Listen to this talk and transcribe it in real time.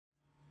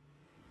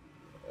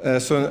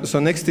So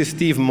next is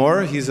Steve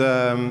Moore. He's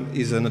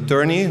an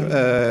attorney,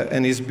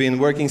 and he's been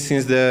working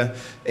since the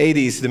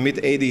 80s, the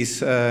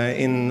mid-80s,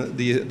 in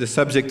the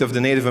subject of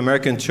the Native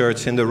American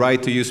church and the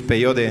right to use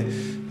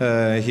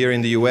peyote here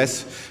in the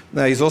US.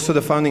 He's also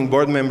the founding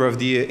board member of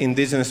the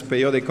Indigenous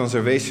Peyote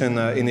Conservation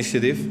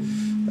Initiative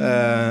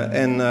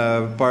and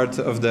part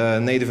of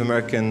the Native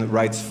American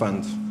Rights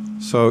Fund.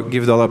 So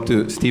give it all up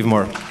to Steve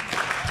Moore.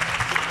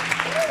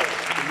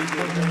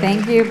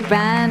 Thank you,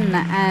 Ben,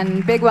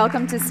 and big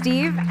welcome to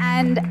Steve.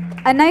 And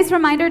a nice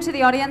reminder to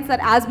the audience that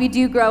as we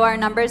do grow our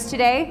numbers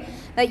today,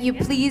 that you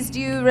please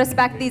do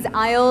respect these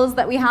aisles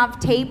that we have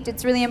taped.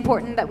 It's really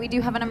important that we do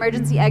have an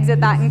emergency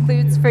exit that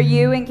includes for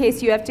you in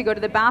case you have to go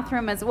to the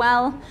bathroom as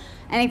well.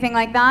 Anything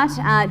like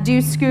that,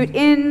 do scoot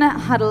in,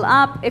 huddle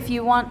up. If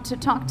you want to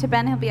talk to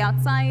Ben, he'll be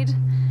outside.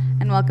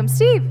 And welcome,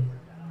 Steve.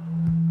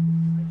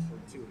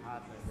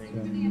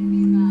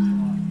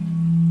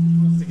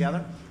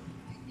 Together?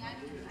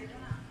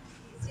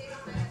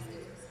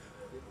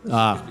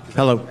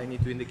 Hello. I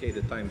need to indicate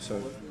the time, so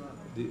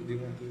do you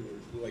want to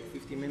do like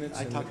 50 minutes?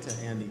 I talked to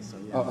Andy, so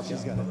yeah, okay.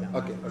 She's got it now.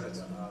 Okay,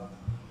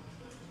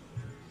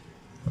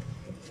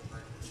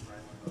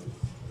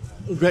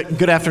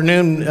 Good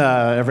afternoon,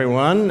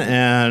 everyone,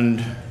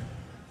 and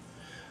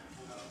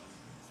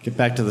get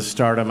back to the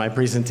start of my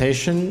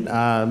presentation.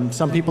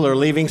 Some people are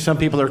leaving, some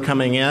people are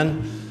coming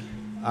in.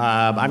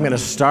 I'm going to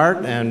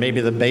start, and maybe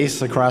the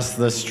base across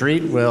the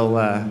street will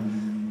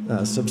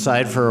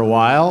subside for a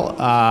while.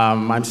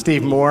 I'm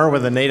Steve Moore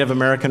with the Native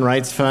American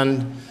Rights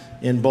Fund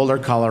in Boulder,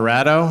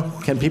 Colorado.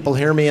 Can people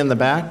hear me in the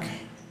back?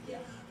 Yeah.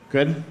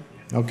 Good?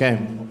 Okay.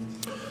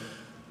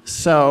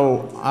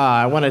 So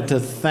I wanted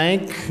to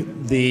thank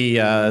the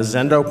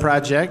Zendo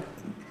Project,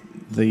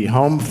 the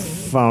Foam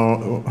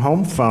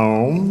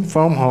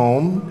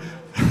Home,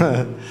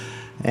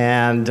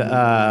 and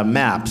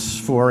MAPS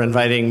for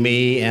inviting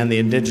me and the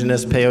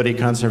Indigenous Peyote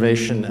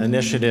Conservation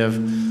Initiative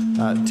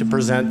to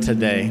present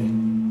today.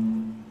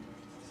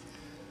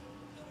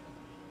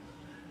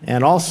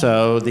 And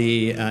also,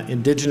 the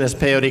Indigenous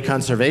Peyote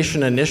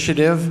Conservation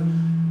Initiative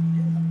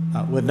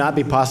would not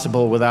be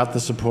possible without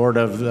the support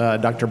of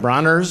Dr.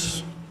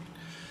 Bronner's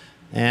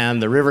and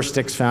the River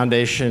Styx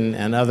Foundation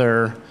and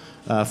other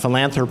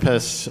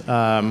philanthropists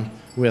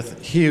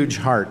with huge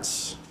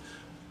hearts.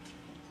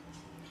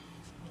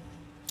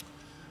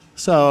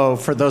 So,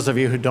 for those of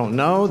you who don't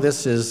know,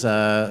 this is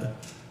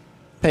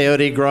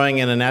peyote growing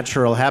in a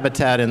natural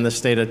habitat in the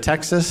state of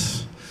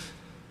Texas.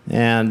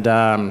 And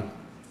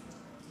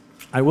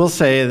I will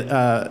say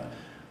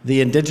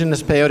the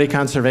Indigenous Peyote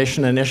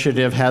Conservation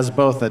Initiative has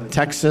both a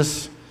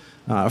Texas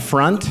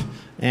front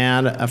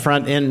and a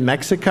front in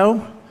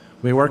Mexico.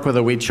 We work with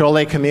the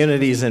Huichole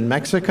communities in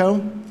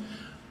Mexico.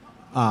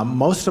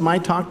 Most of my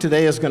talk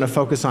today is going to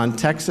focus on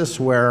Texas,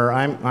 where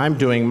I'm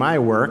doing my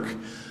work.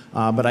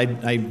 But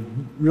I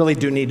really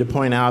do need to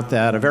point out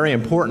that a very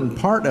important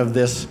part of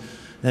this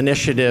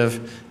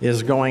initiative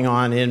is going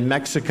on in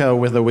Mexico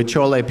with the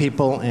Huichole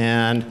people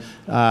and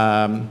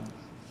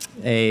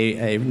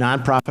a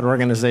nonprofit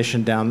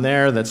organization down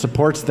there that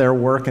supports their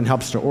work and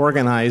helps to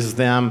organize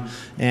them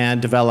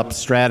and develop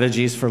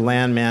strategies for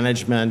land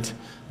management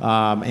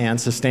and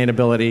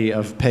sustainability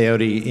of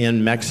peyote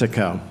in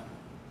Mexico.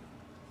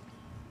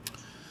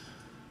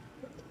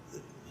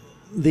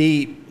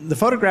 The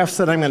photographs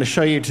that I'm going to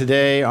show you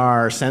today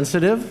are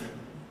sensitive.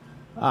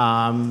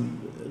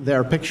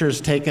 They're pictures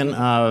taken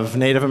of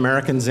Native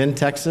Americans in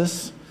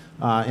Texas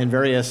in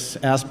various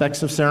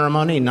aspects of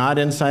ceremony, not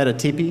inside a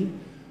teepee,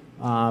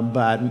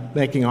 but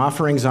making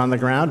offerings on the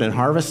ground and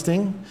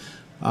harvesting.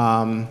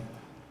 I'm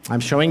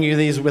showing you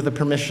these with the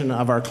permission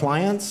of our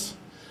clients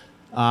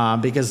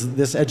because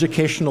this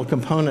educational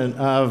component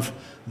of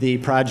the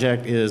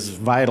project is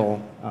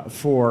vital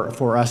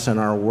for us in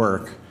our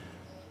work.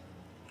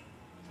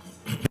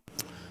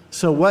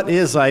 So what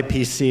is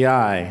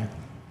IPCI?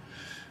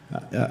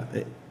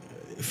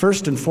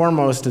 First and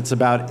foremost, it's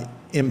about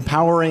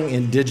empowering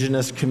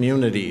indigenous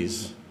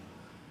communities.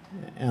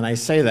 And I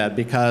say that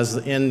because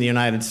in the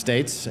United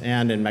States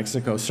and in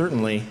Mexico,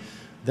 certainly,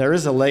 there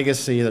is a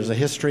legacy, there's a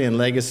history and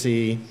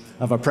legacy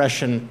of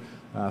oppression,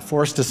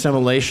 forced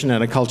assimilation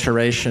and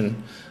acculturation,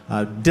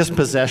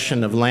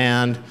 dispossession of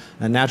land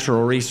and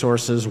natural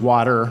resources,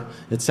 water,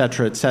 et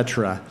cetera, et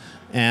cetera.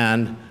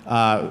 And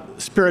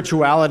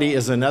spirituality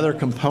is another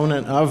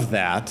component of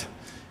that.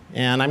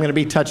 And I'm going to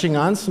be touching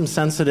on some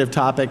sensitive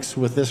topics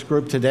with this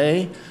group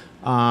today.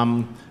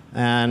 And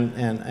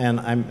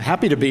I'm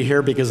happy to be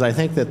here because I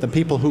think that the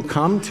people who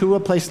come to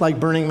a place like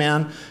Burning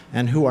Man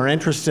and who are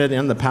interested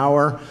in the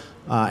power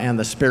and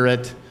the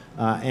spirit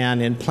and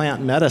in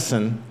plant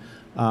medicine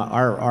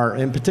are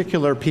in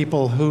particular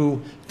people who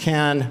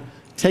can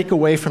take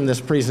away from this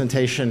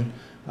presentation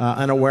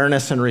an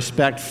awareness and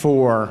respect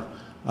for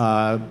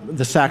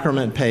the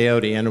sacrament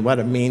peyote and what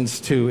it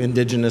means to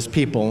indigenous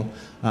people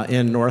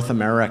in North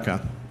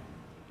America.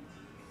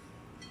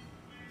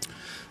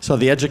 So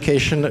the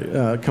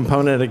education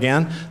component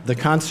again, the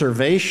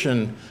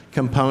conservation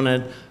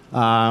component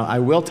I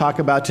will talk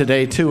about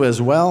today too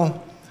as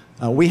well.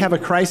 We have a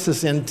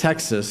crisis in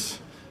Texas,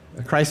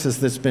 a crisis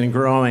that's been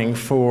growing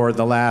for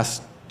the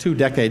last 2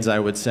 decades, I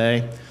would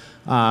say,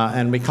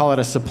 and we call it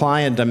a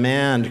supply and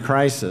demand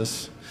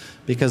crisis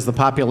because the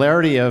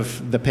popularity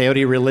of the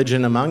peyote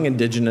religion among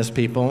indigenous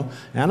people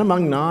and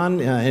among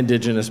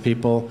non-indigenous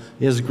people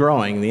is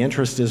growing. The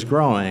interest is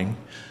growing.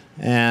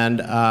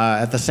 And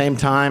at the same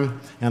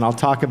time, and I'll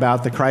talk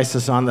about the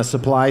crisis on the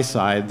supply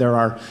side, there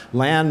are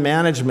land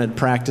management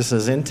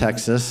practices in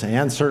Texas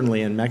and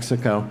certainly in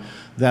Mexico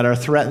that are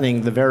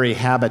threatening the very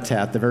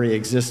habitat, the very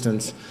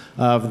existence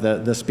of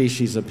the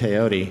species of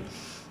peyote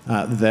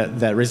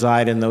that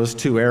reside in those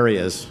 2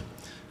 areas.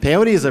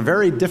 Peyote is a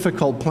very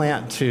difficult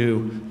plant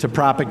to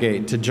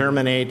propagate, to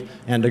germinate,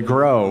 and to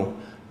grow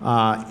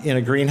in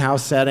a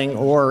greenhouse setting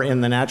or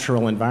in the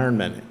natural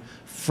environment.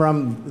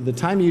 From the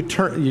time you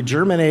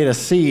germinate a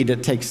seed,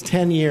 it takes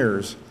 10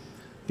 years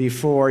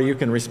before you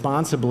can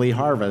responsibly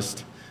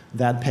harvest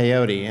that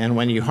peyote. And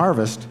when you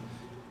harvest,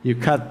 you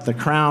cut the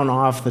crown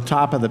off the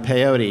top of the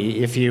peyote.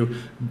 If you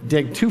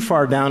dig too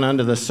far down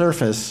under the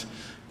surface,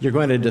 you're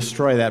going to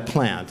destroy that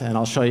plant. And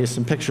I'll show you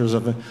some pictures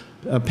of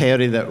a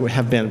peyote that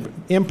have been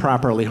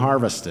improperly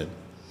harvested.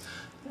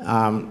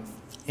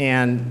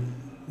 And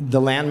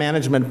the land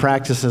management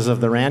practices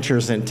of the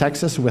ranchers in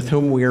Texas with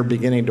whom we are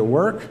beginning to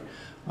work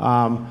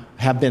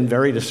have been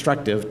very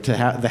destructive to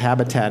the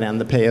habitat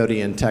and the peyote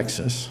in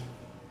Texas.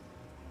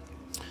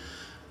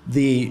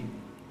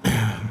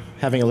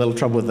 Having a little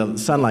trouble with the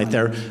sunlight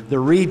there, the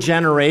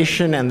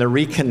regeneration and the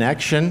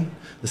reconnection,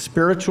 the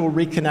spiritual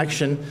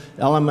reconnection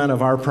element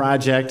of our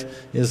project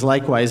is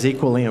likewise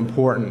equally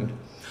important.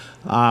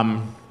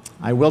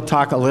 I will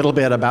talk a little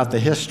bit about the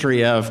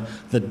history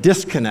of the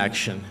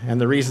disconnection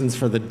and the reasons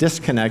for the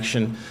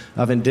disconnection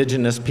of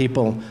indigenous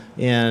people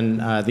in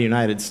the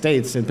United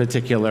States in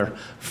particular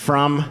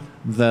from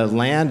the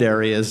land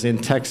areas in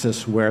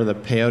Texas where the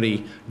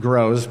peyote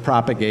grows,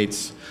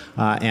 propagates,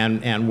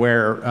 and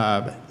where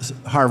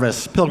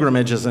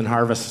pilgrimages and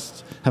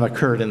harvests have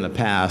occurred in the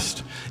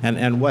past,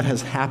 and what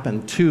has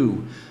happened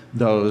to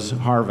those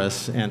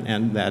harvests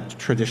and that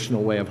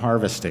traditional way of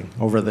harvesting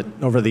over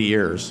the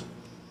years.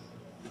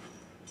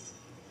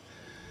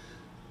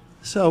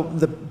 So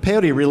the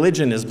peyote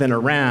religion has been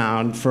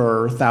around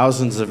for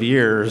thousands of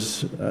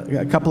years.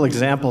 A couple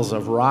examples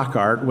of rock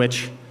art,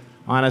 which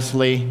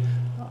honestly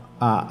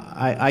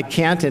I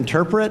can't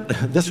interpret.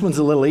 This one's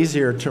a little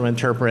easier to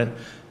interpret.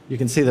 You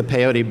can see the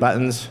peyote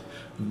buttons.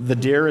 The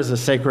deer is a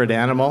sacred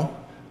animal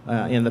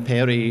in the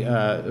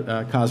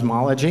peyote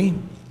cosmology.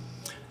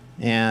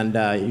 And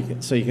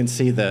so you can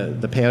see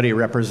the peyote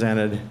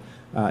represented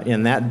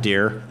in that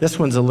deer. This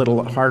one's a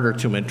little harder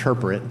to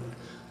interpret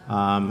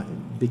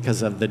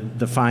because of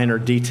the finer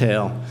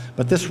detail.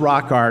 But this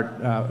rock art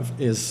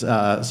is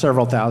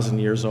several thousand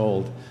years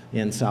old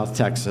in South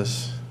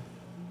Texas.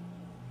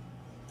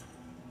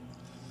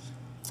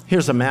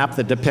 Here's a map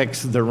that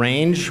depicts the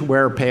range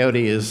where peyote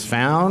is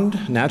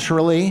found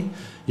naturally.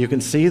 You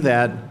can see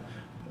that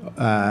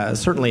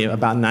certainly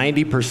about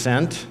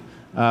 90%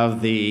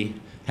 of the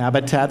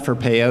habitat for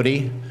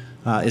peyote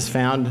is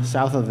found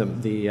south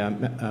of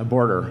the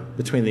border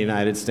between the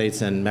United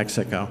States and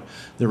Mexico.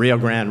 The Rio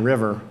Grande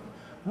River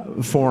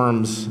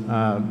forms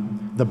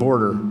the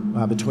border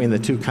between the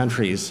 2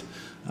 countries,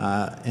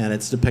 and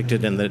it's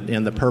depicted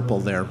in the purple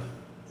there.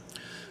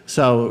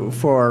 So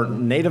for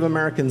Native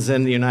Americans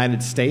in the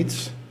United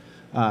States,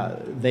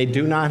 they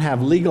do not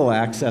have legal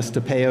access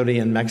to peyote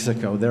in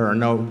Mexico. There are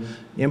no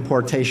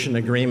importation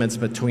agreements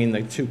between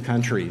the 2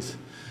 countries.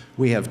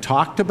 We have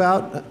talked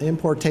about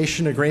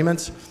importation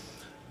agreements,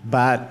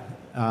 but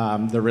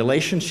the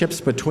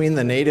relationships between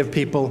the Native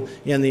people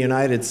in the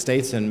United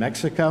States and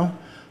Mexico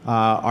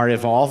are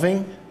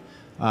evolving.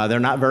 They're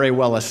not very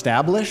well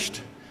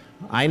established.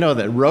 I know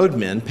that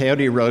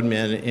peyote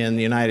roadmen in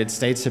the United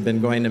States have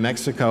been going to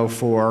Mexico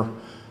for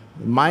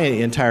my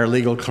entire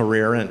legal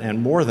career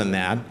and more than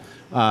that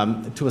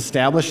to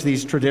establish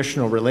these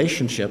traditional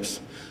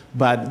relationships.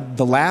 But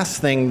the last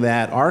thing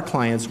that our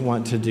clients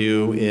want to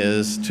do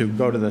is to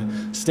go to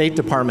the State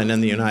Department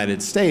in the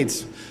United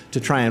States to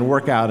try and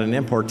work out an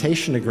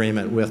importation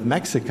agreement with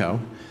Mexico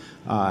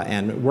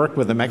and work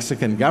with the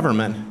Mexican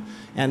government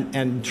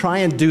and try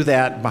and do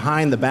that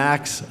behind the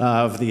backs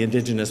of the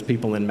indigenous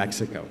people in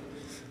Mexico.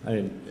 I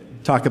mean,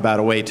 talk about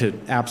a way to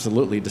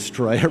absolutely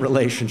destroy a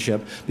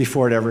relationship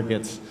before it ever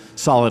gets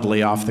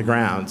solidly off the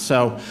ground.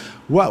 So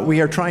what we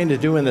are trying to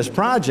do in this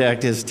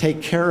project is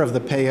take care of the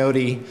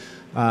peyote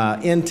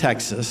in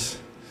Texas,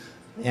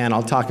 and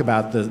I'll talk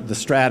about the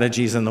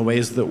strategies and the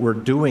ways that we're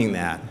doing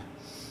that.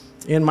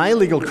 In my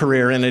legal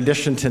career, in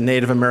addition to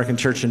Native American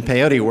church and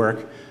peyote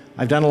work,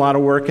 I've done a lot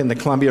of work in the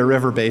Columbia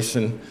River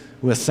Basin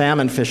with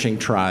salmon fishing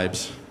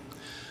tribes.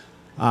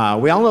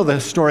 We all know the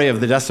story of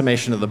the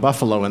decimation of the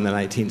buffalo in the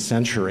 19th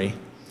century.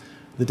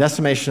 The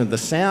decimation of the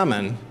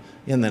salmon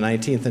in the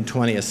 19th and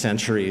 20th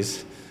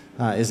centuries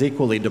is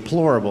equally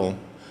deplorable,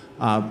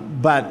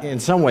 but in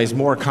some ways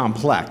more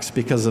complex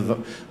because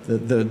of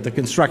the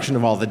construction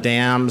of all the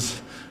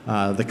dams,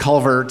 the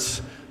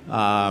culverts,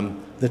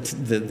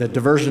 the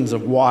diversions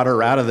of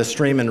water out of the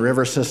stream and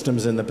river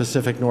systems in the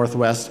Pacific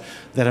Northwest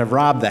that have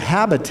robbed the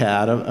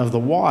habitat of the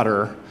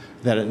water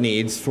that it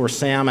needs for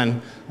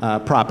salmon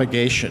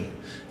propagation.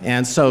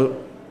 And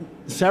so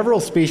several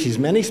species,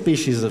 many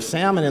species of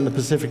salmon in the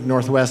Pacific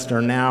Northwest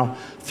are now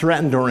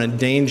threatened or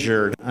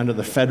endangered under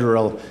the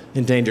Federal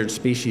Endangered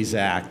Species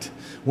Act.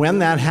 When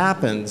that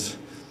happens,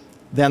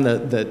 then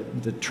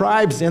the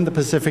tribes in the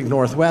Pacific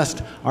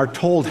Northwest are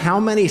told how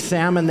many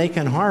salmon they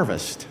can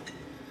harvest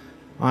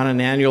on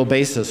an annual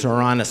basis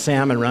or on a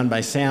salmon run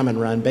by salmon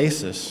run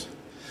basis.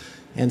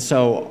 And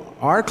so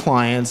our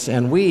clients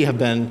and we have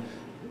been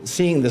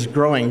seeing this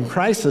growing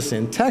crisis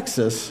in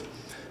Texas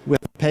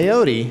with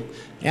peyote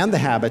and the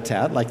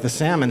habitat, like the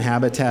salmon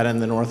habitat in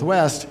the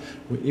Northwest.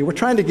 We're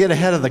trying to get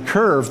ahead of the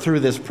curve through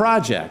this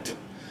project.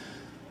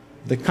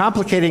 The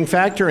complicating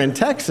factor in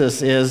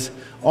Texas is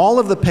all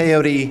of the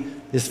peyote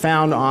is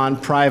found on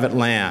private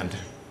land.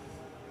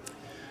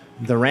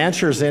 The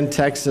ranchers in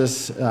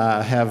Texas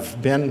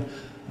have been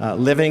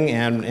living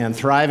and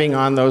thriving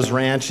on those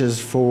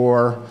ranches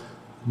for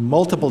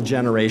multiple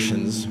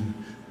generations.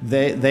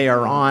 They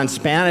are on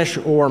Spanish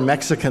or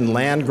Mexican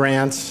land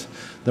grants.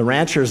 The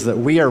ranchers that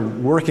we are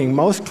working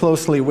most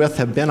closely with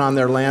have been on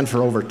their land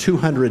for over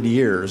 200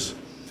 years.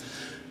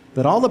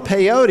 But all the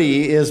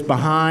peyote is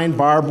behind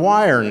barbed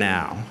wire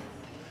now.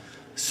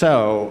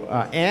 So,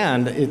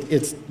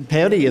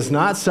 peyote is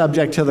not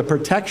subject to the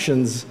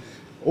protections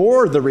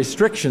or the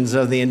restrictions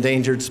of the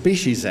Endangered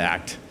Species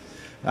Act.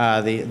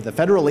 The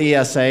federal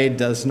ESA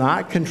does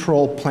not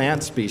control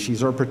plant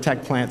species or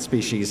protect plant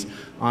species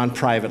on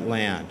private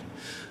land.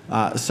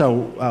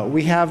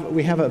 We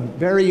have a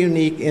very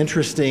unique,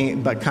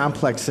 interesting, but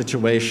complex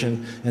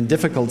situation and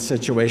difficult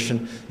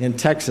situation in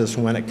Texas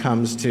when it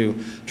comes to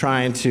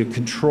trying to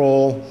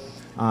control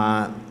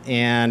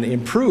and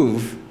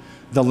improve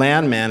the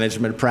land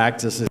management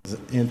practices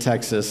in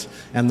Texas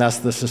and thus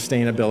the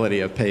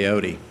sustainability of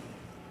peyote.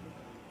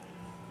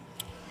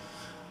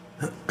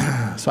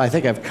 So I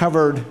think I've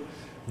covered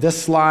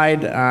this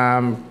slide,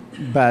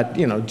 but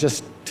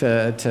just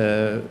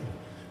to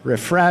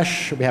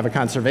refresh, we have a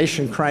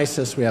conservation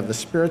crisis, we have the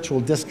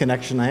spiritual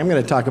disconnection. I am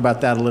going to talk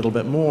about that a little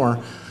bit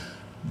more.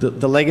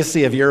 The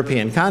legacy of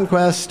European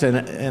conquest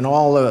and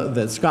all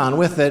that's gone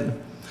with it,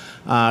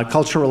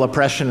 cultural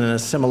oppression and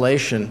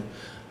assimilation.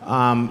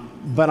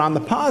 But on the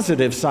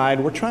positive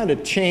side, we're trying to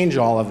change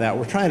all of that.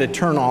 We're trying to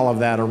turn all of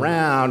that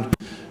around.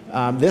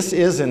 This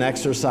is an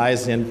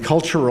exercise in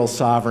cultural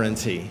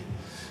sovereignty.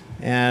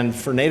 And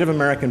for Native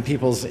American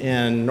peoples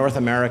in North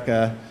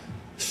America,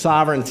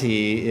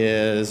 sovereignty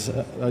is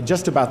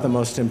just about the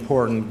most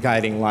important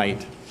guiding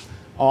light.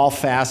 All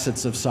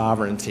facets of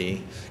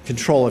sovereignty,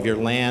 control of your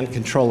land,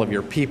 control of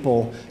your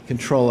people,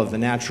 control of the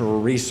natural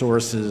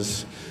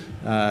resources,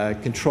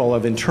 control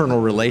of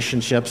internal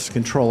relationships,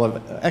 control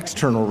of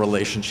external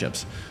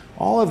relationships.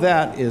 All of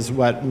that is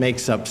what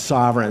makes up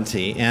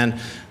sovereignty. And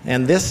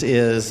this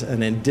is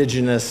an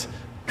indigenous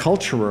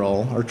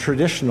cultural or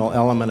traditional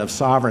element of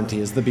sovereignty,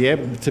 is to be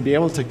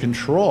able to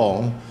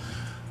control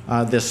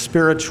this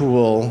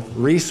spiritual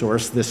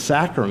resource, this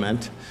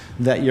sacrament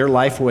that your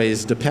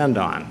lifeways depend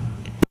on.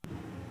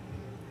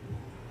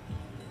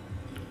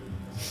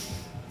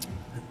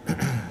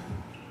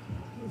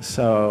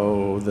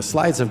 So the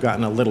slides have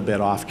gotten a little bit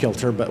off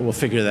kilter, but we'll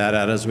figure that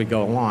out as we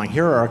go along.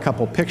 Here are a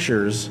couple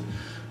pictures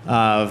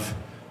of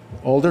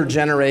older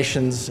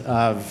generations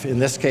of, in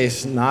this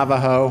case,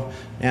 Navajo,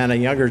 and a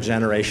younger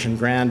generation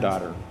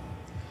granddaughter.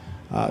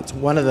 It's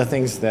one of the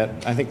things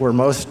that I think we're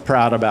most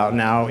proud about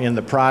now in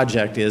the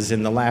project is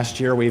in the last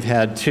year we've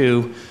had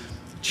 2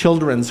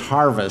 children's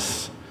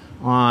harvests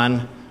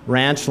on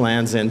ranch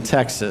lands in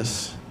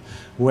Texas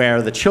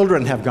where the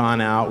children have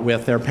gone out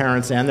with their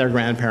parents and their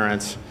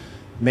grandparents,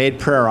 made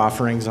prayer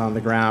offerings on the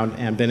ground,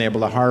 and been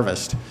able to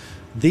harvest.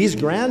 These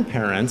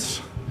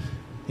grandparents,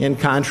 in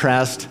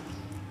contrast,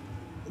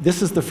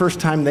 this is the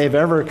first time they've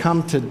ever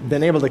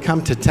been able to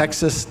come to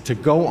Texas to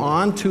go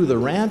onto the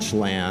ranch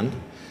land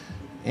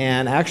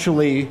and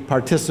actually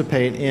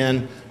participate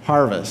in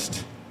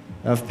harvest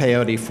of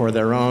peyote for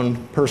their own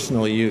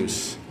personal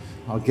use.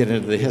 I'll get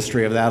into the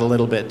history of that a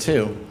little bit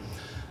too.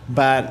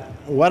 But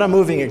what a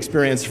moving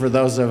experience for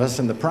those of us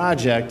in the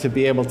project to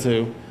be able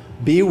to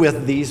be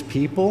with these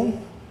people,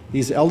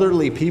 these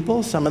elderly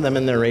people, some of them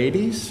in their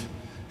 80s,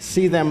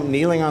 see them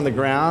kneeling on the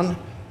ground,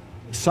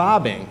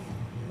 sobbing,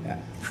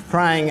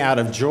 crying out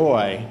of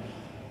joy,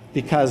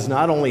 because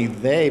not only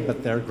they,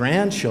 but their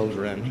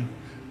grandchildren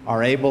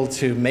are able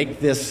to make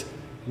this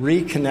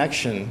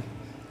reconnection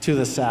to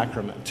the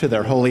sacrament, to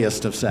their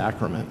holiest of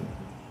sacrament.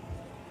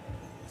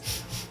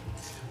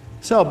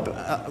 So,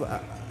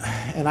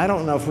 and I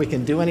don't know if we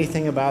can do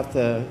anything about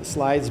the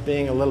slides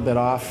being a little bit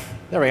off.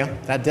 There we go,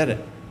 that did it.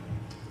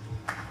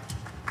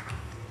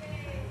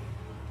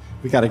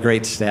 We got a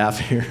great staff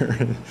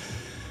here.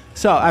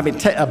 So, I mean,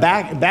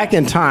 back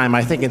in time,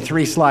 I think in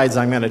 3 slides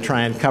I'm going to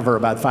try and cover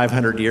about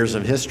 500 years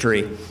of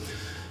history.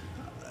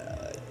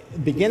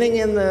 Beginning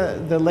in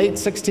the late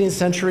 16th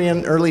century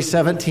and early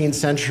 17th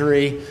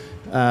century,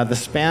 the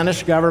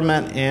Spanish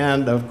government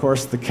and, of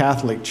course, the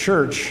Catholic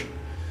Church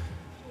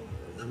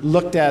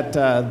looked at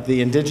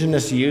the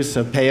indigenous use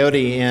of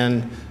peyote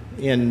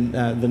in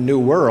the New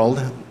World,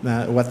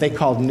 what they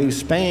called New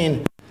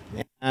Spain,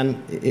 and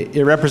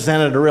it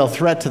represented a real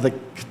threat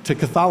to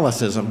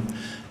Catholicism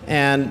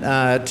and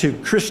to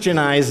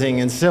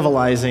Christianizing and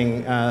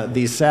civilizing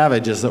these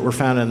savages that were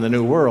found in the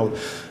New World.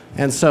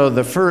 And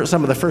so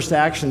some of the first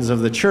actions of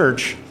the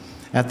church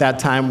at that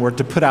time were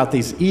to put out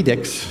these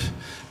edicts,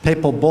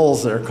 papal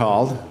bulls they're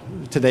called.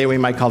 Today we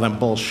might call them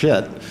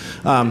bullshit.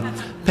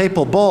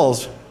 Papal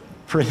bulls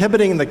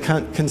prohibiting the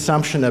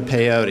consumption of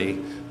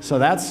peyote. So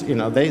that's, you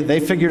know, they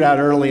figured out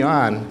early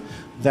on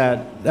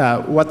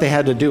that what they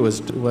had to do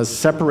was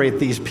separate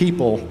these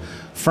people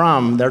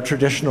from their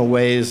traditional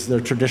ways,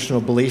 their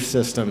traditional belief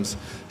systems,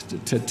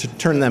 to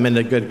turn them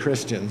into good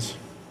Christians.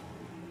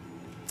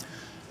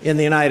 In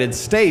the United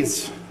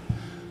States,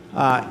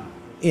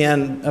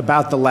 in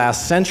about the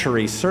last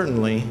century,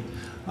 certainly,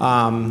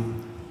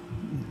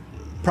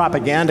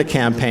 propaganda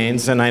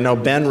campaigns, and I know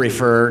Ben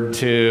referred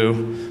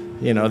to,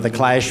 you know, the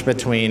clash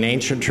between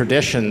ancient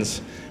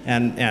traditions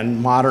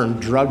and modern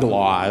drug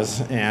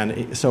laws.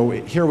 And so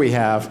here we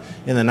have,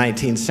 in the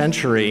 19th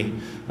century,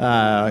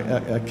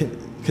 a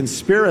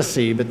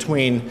conspiracy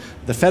between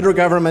the federal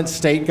government,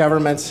 state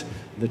governments,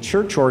 the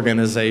church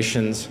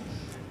organizations,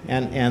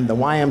 and the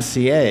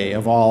YMCA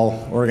of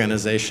all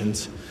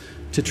organizations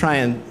to try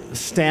and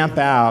stamp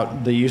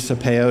out the use of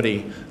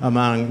peyote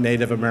among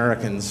Native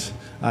Americans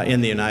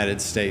in the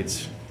United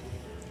States.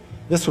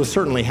 This was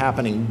certainly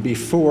happening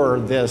before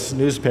this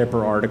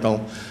newspaper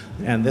article,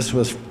 and this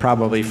was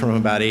probably from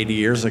about 80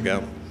 years ago,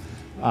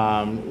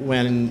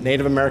 when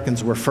Native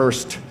Americans were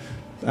first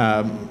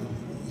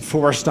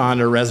forced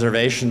onto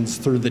reservations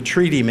through the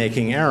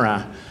treaty-making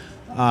era.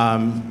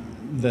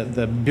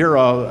 The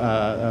Bureau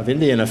of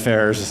Indian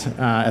Affairs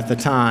at the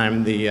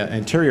time, the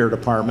Interior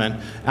Department,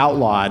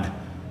 outlawed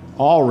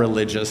all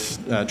religious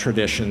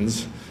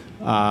traditions,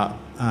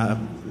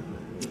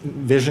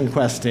 vision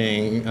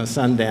questing,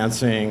 sun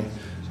dancing,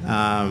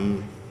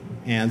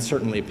 and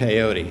certainly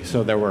peyote.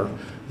 So they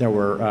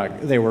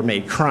were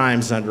made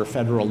crimes under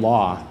federal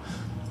law.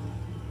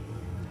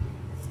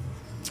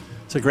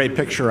 It's a great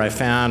picture I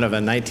found of a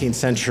 19th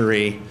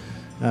century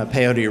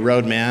peyote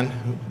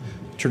roadman,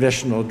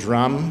 traditional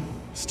drum,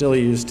 still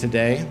used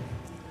today.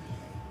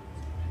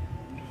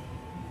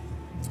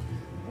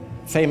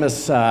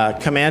 Famous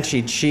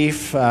Comanche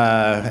chief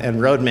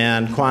and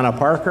roadman Quanah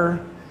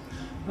Parker,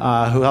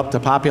 who helped to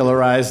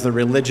popularize the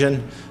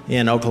religion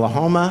in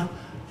Oklahoma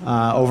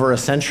over a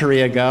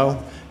century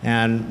ago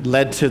and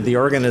led to the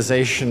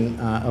organization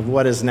of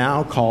what is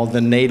now called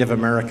the Native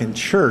American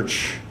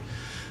Church.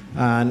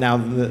 Now,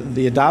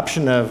 the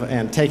adoption of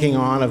and taking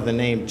on of the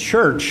name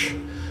church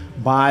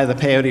by the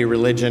peyote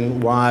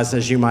religion was,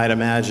 as you might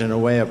imagine, a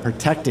way of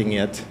protecting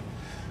it.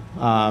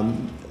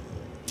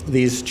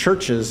 These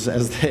churches,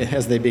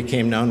 as they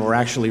became known, were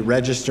actually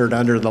registered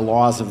under the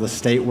laws of the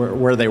state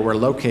where they were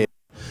located.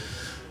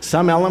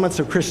 Some elements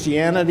of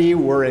Christianity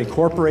were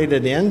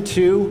incorporated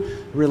into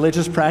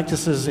religious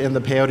practices in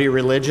the peyote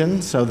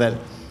religion, so that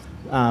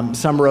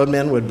some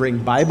roadmen would bring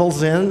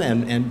Bibles in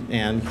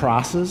and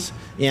crosses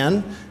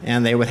in,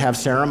 and they would have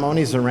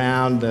ceremonies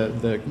around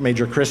the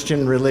major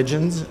Christian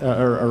religions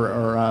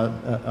or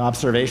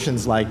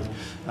observations like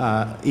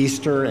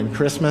Easter and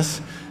Christmas.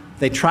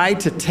 They tried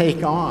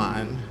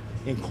to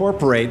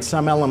incorporate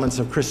some elements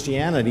of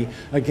Christianity,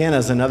 again,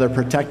 as another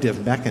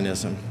protective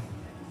mechanism.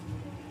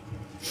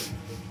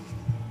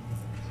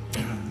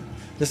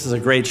 This is a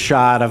great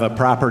shot of a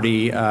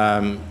property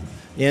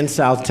in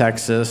South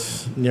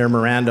Texas near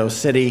Mirando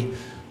City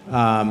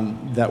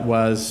that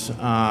was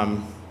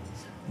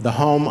the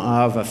home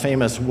of a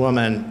famous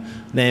woman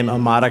named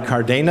Amada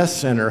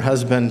Cardenas and her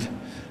husband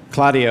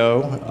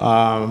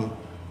Claudio,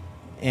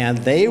 and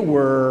they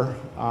were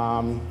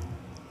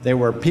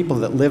people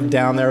that lived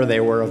down there. They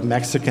were of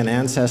Mexican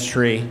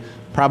ancestry,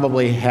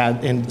 probably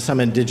had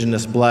some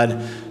indigenous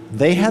blood.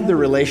 They had the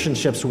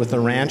relationships with the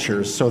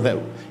ranchers, so that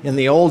in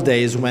the old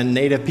days when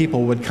Native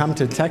people would come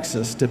to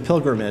Texas to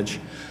pilgrimage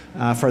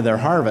for their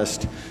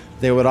harvest,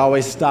 they would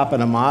always stop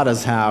at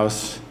Amada's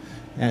house.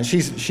 And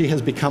she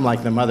has become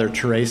like the Mother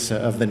Teresa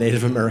of the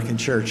Native American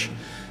Church.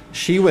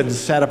 She would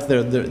set up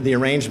the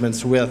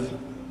arrangements with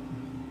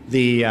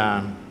the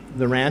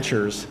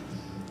ranchers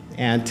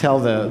and tell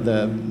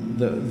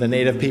the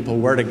Native people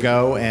where to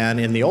go.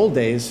 And in the old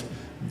days,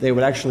 they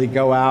would actually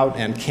go out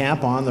and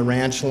camp on the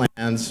ranch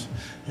lands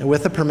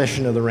with the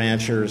permission of the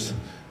ranchers,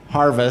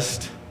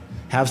 harvest,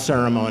 have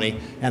ceremony,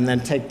 and then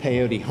take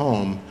peyote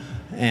home.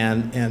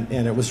 And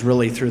it was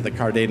really through the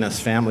Cardenas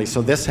family.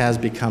 So this has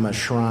become a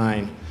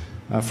shrine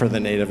for the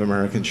Native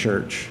American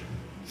Church.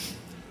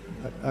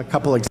 A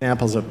couple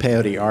examples of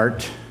peyote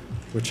art,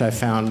 which I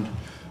found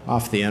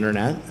off the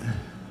internet.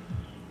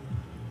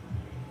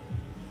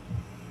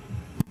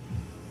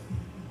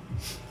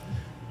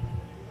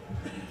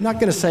 I'm not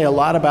going to say a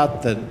lot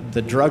about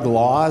the drug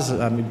laws.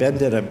 I mean, Ben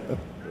did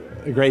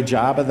a great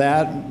job of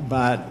that,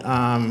 but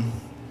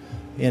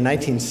In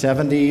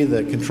 1970,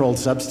 the Controlled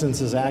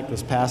Substances Act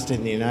was passed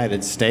in the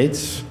United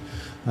States,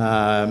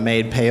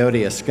 made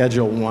peyote a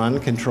Schedule I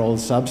controlled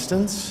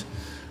substance.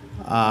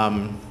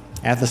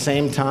 At the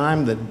same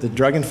time, the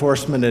Drug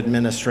Enforcement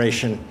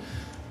Administration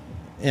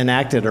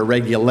enacted a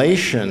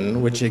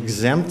regulation which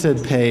exempted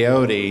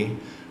peyote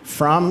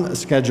from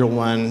Schedule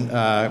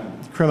I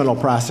criminal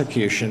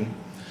prosecution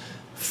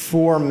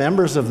for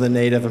members of the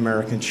Native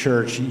American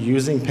Church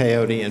using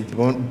peyote in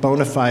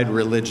bona fide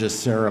religious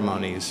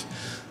ceremonies.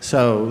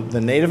 So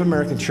the Native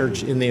American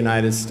Church in the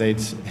United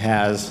States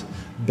has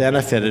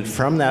benefited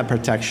from that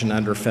protection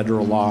under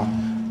federal law,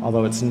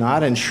 although it's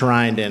not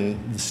enshrined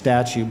in the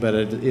statute, but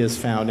it is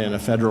found in a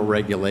federal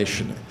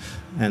regulation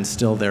and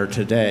still there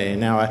today.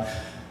 Now,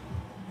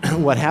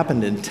 what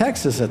happened in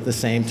Texas at the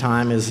same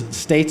time is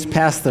states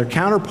passed their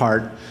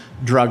counterpart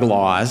drug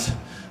laws,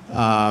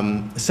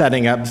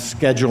 setting up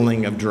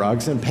scheduling of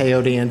drugs, and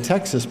peyote in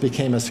Texas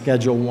became a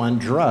Schedule I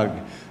drug.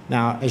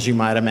 Now, as you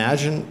might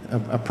imagine,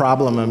 a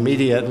problem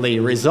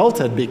immediately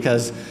resulted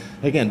because,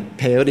 again,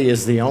 peyote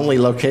is the only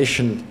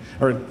location,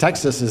 or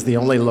Texas is the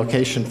only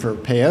location for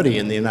peyote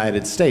in the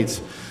United States.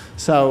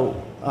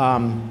 So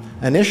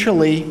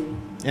initially,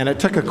 and it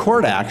took a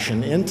court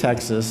action in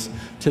Texas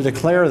to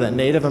declare that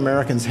Native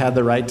Americans had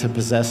the right to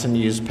possess and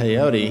use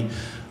peyote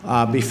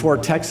before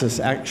Texas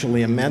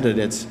actually amended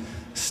its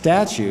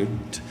statute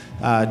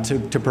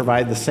to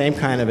provide the same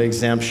kind of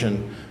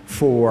exemption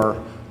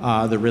for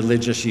the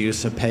religious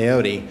use of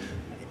peyote.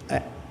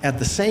 At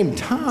the same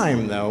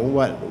time, though,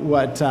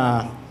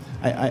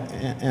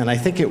 and I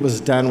think it was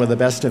done with the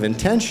best of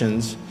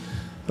intentions,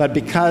 but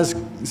because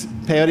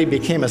peyote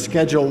became a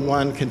Schedule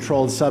I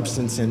controlled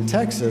substance in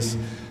Texas,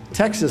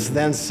 Texas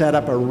then set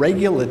up a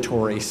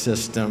regulatory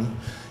system,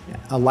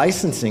 a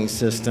licensing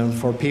system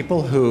for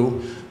people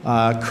who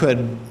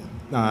could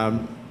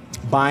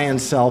buy and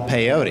sell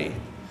peyote.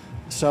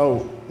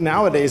 So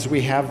nowadays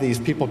we have these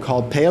people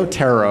called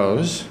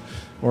peyoteros,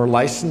 or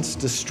licensed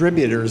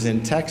distributors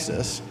in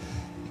Texas.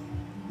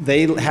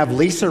 They have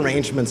lease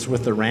arrangements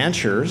with the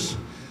ranchers,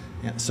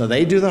 so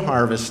they do the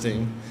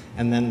harvesting,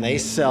 and then they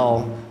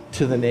sell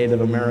to the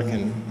Native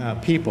American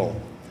people.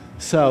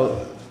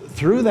 So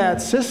through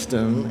that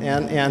system,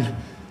 and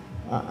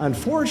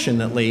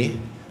unfortunately,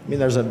 I mean,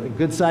 there's a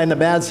good side and a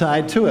bad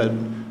side to it.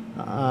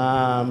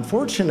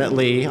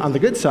 Fortunately, on the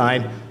good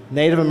side,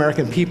 Native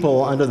American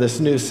people under this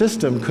new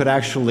system could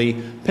actually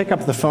pick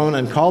up the phone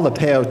and call the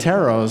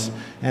peyoteros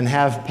and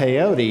have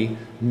peyote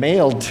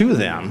mailed to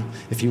them.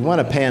 If you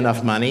want to pay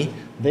enough money,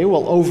 they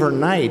will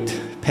overnight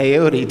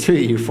peyote to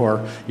you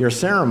for your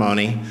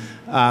ceremony.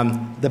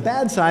 The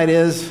bad side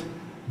is,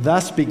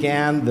 thus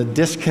began the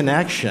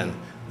disconnection,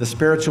 the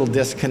spiritual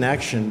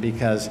disconnection,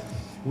 because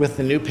with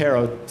the new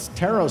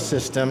Perotero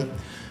system,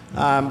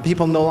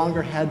 people no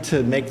longer had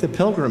to make the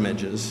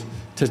pilgrimages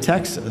to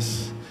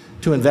Texas,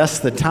 to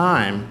invest the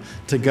time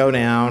to go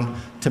down,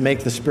 to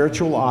make the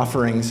spiritual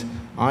offerings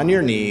on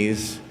your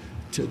knees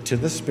to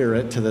the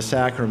Spirit, to the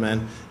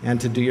sacrament, and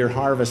to do your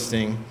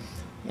harvesting.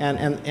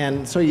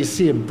 And so you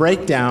see a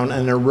breakdown,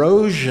 an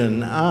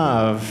erosion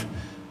of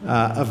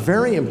a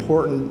very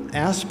important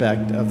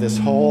aspect of this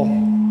whole.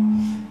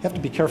 You have to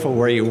be careful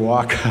where you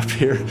walk up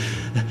here.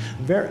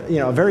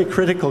 A very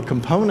critical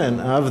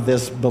component of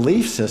this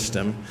belief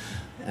system.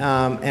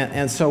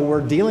 And so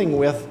we're dealing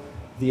with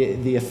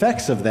the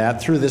effects of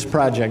that through this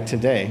project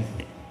today.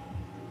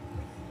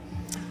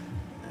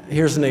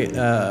 Here's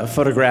a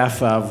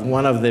photograph of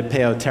one of the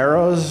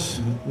peyoteros,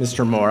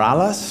 Mr.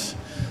 Morales,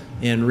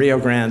 in Rio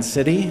Grande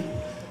City,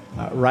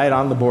 right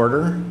on the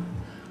border.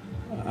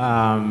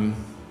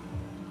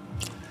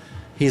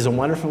 He's a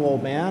wonderful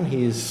old man.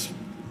 He's,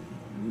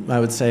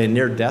 I would say,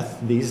 near death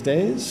these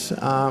days.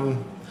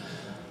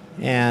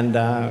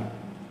 Another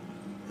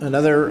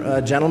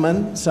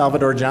gentleman,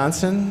 Salvador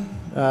Johnson,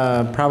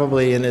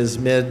 probably in his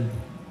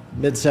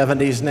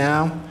mid-70s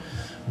now.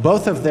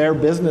 Both of their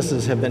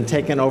businesses have been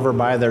taken over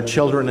by their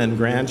children and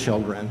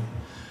grandchildren.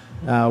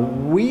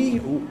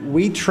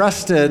 We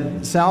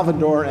trusted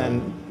Salvador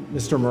and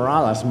Mr.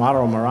 Morales,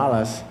 Mauro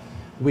Morales.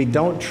 We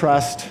don't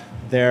trust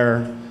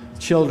their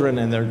children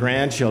and their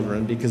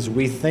grandchildren because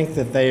we think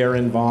that they are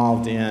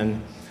involved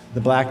in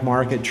the black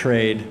market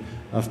trade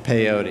of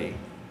peyote.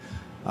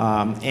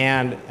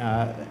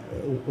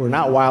 We're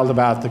not wild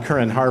about the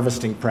current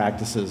harvesting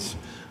practices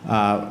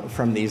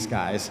from these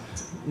guys.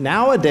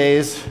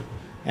 Nowadays,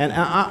 and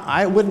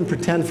I wouldn't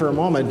pretend for a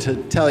moment to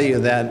tell you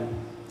that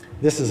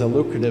this is a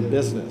lucrative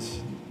business.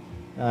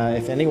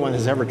 If anyone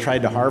has ever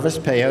tried to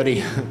harvest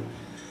peyote,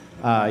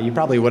 you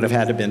probably would have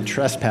had to have been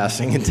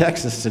trespassing in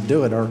Texas to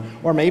do it,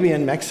 or maybe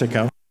in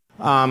Mexico.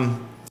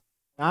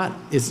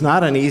 It's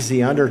not an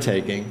easy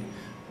undertaking.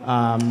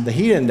 The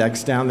heat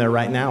index down there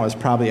right now is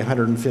probably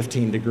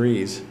 115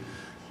 degrees.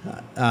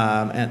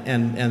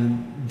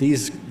 And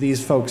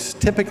these folks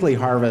typically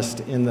harvest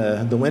in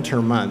the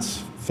winter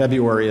months.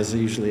 February is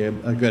usually a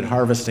good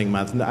harvesting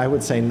month. I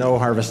would say no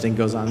harvesting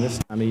goes on this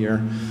time of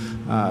year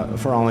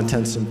for all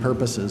intents and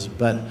purposes.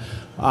 But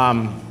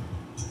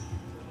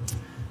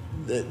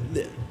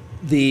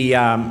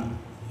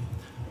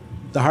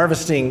the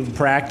harvesting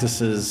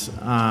practices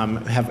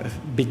have,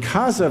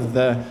 because of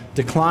the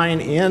decline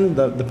in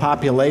the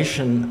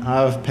population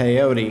of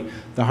peyote,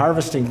 the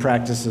harvesting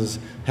practices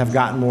have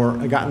gotten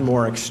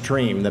more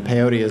extreme. The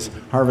peyote is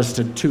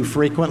harvested too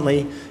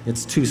frequently,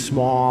 it's too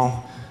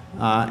small,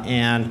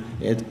 and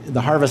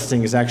the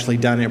harvesting is actually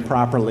done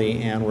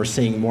improperly, and we're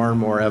seeing more and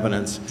more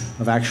evidence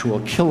of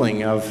actual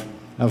killing of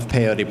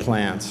peyote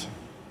plants.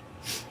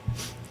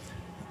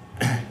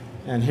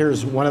 And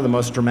here's one of the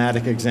most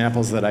dramatic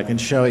examples that I can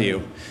show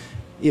you.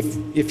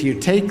 If you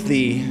take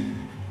the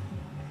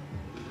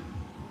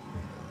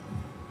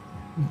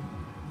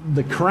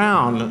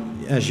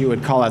crown, as you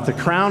would call it, the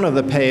crown of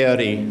the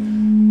peyote,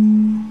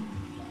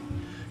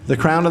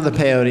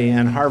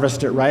 and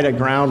harvest it right at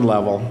ground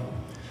level,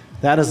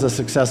 that is a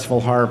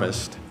successful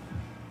harvest.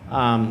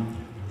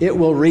 It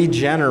will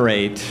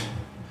regenerate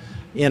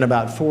in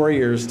about 4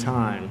 years'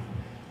 time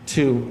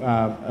to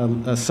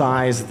a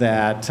size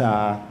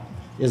that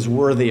is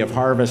worthy of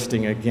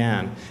harvesting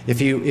again.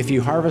 If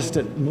you harvest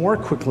it more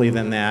quickly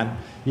than that,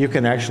 you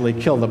can actually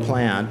kill the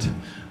plant.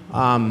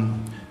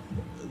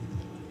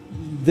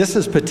 This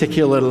is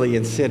particularly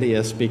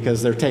insidious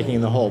because they're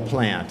taking the whole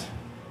plant.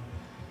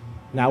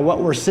 Now, what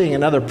we're seeing,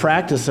 another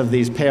practice of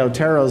these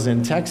peyoteros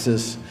in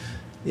Texas,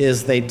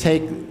 is they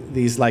take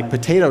these like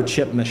potato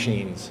chip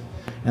machines,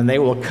 and they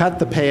will cut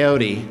the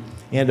peyote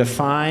into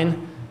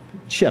fine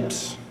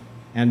chips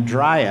and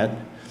dry it,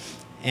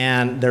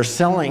 and they're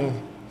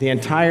selling the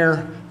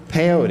entire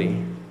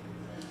peyote.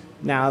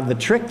 Now, the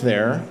trick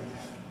there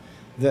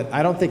that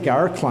I don't think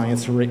our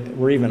clients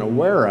were even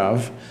aware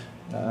of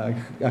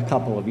a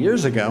couple of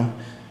years ago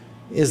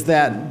is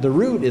that the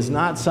root is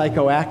not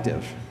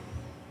psychoactive.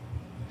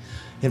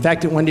 In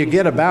fact, when you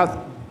get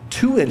about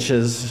 2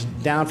 inches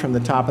down from the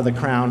top of the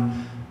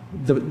crown,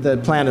 the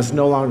plant is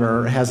no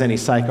longer has any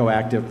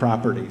psychoactive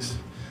properties.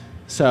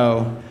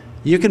 So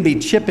you can be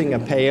chipping a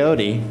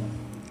peyote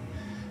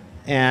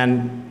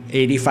and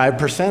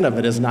 85% of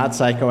it is not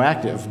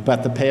psychoactive,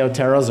 but the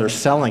peyoteros are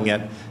selling it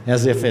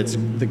as if it's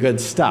the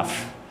good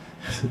stuff.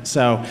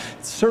 So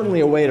it's certainly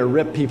a way to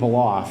rip people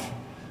off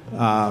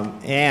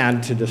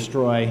and to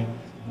destroy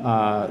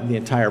the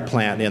entire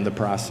plant in the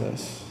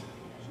process.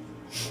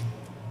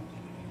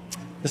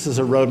 This is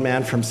a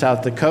roadman from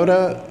South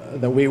Dakota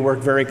that we work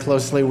very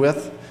closely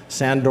with,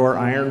 Sandor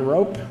Iron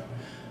Rope.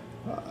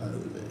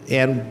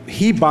 And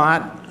he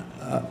bought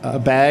a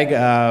bag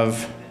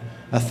of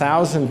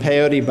 1,000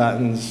 peyote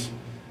buttons.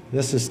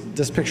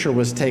 This picture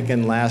was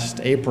taken last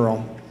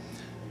April,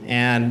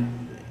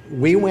 and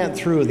we went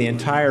through the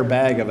entire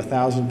bag of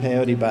 1,000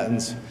 peyote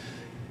buttons,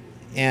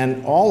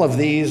 and all of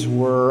these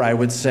were, I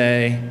would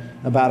say,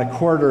 about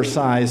 1/4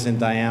 size in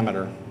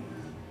diameter.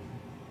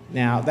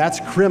 Now, that's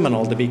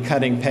criminal to be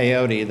cutting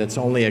peyote that's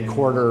only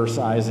 1/4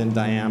 size in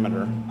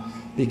diameter,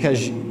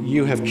 because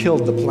you have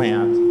killed the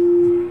plant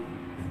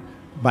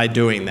by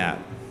doing that.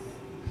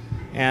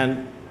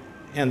 And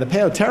the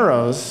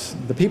peyoteros,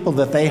 the people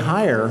that they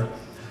hire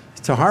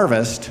to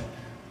harvest,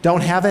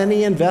 don't have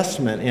any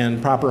investment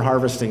in proper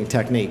harvesting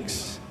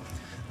techniques.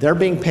 They're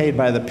being paid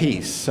by the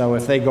piece. So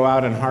if they go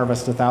out and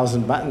harvest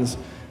 1,000 buttons,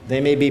 they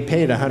may be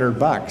paid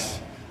 $100.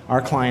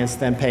 Our clients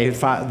then pay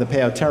the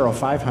peyotero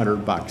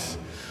 $500.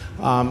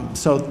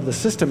 So the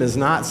system is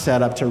not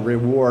set up to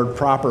reward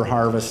proper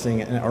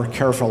harvesting or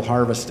careful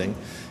harvesting.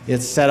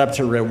 It's set up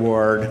to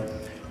reward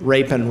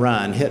rape and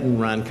run, hit and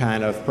run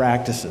kind of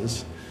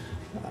practices.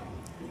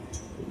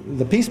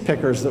 The piece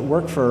pickers that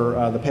work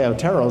for the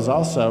peyoteros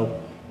also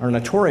are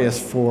notorious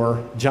for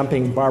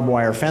jumping barbed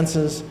wire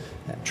fences,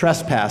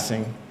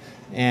 trespassing,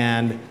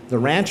 and the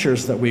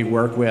ranchers that we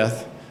work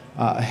with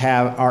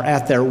are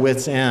at their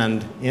wits'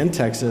 end in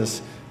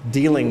Texas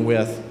dealing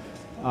with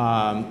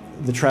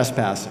the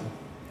trespassing.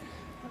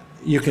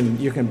 You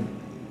can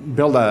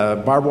build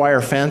a barbed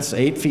wire fence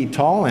 8 feet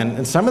tall,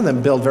 and some of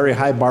them build very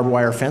high barbed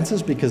wire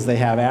fences because they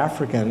have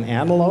African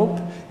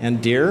antelope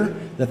and deer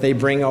that they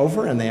bring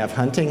over, and they have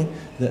hunting.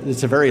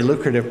 It's a very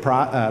lucrative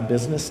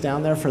business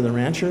down there for the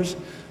ranchers,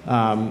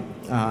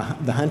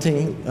 the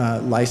hunting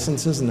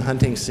licenses and the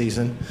hunting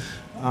season.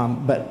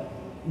 But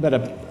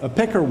a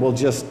picker will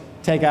just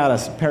take out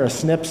a pair of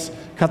snips,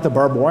 cut the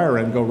barbed wire,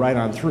 and go right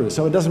on through.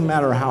 So it doesn't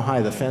matter how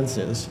high the fence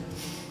is.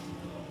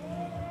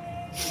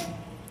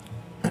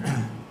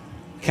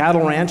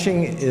 Cattle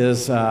ranching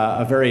is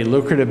a very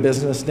lucrative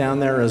business down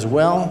there as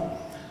well.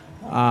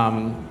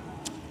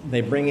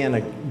 They bring in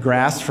a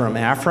grass from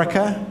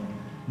Africa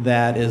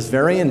that is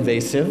very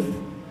invasive.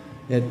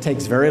 It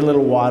takes very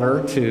little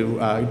water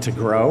to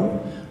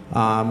grow.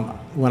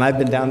 When I've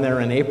been down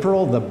there in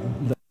April,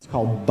 it's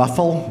called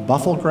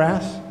buffle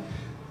grass.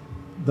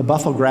 The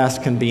buffle grass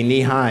can be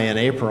knee-high in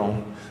April,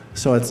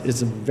 so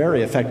it's a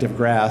very effective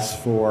grass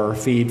for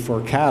feed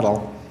for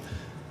cattle.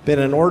 But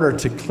in order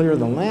to clear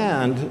the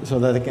land so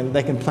that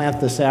they can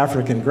plant this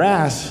African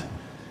grass,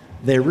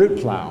 they root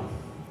plow.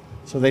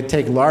 So they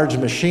take large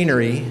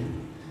machinery,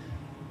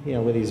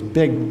 with these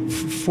big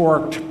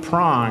forked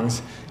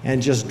prongs,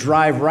 and just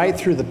drive right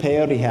through the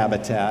peyote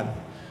habitat,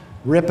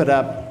 rip it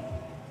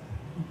up,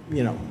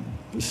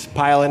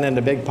 pile it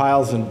into big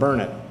piles and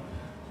burn it.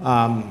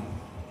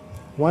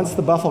 Once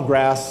the buffalo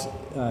grass,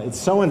 it's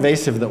so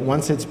invasive that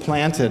once it's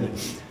planted,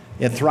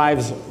 it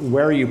thrives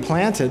where you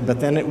planted, but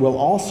then it will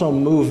also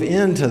move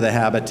into the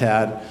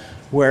habitat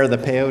where the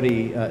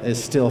peyote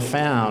is still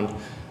found.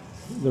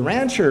 The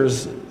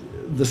ranchers,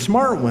 the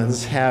smart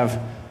ones, have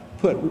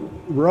put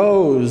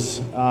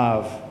rows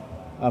of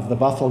the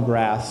buffalo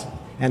grass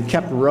and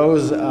kept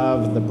rows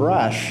of the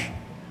brush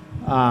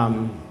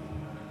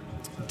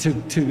to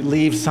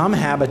leave some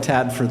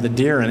habitat for the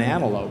deer and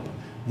antelope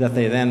that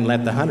they then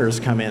let the hunters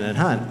come in and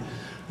hunt.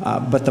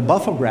 But the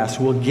buffalo grass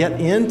will get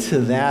into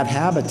that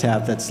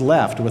habitat that's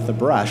left with the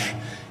brush,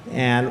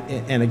 and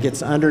it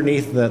gets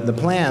underneath the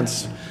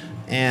plants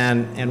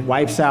and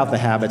wipes out the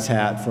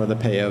habitat for the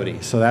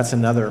peyote. So that's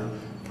another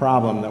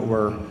problem that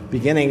we're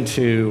beginning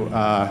to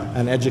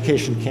an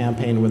education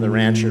campaign with the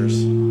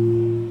ranchers.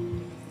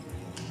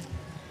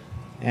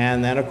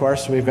 And then, of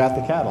course, we've got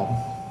the cattle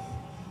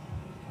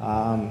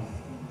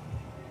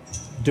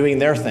doing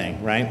their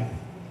thing, right?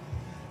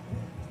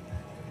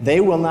 They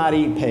will not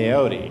eat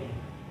peyote,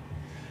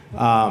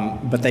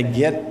 but they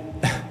get,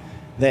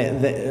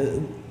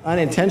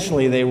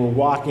 unintentionally they will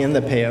walk in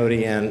the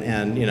peyote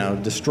and you know,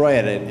 destroy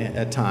it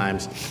at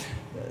times.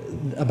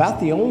 About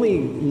the only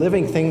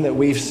living thing that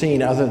we've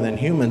seen other than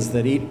humans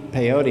that eat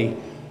peyote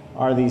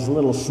are these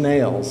little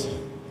snails.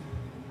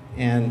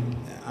 And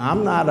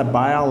I'm not a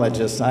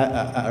biologist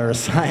or a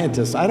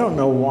scientist. I don't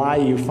know why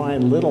you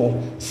find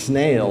little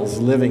snails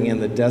living in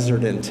the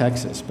desert in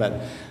Texas,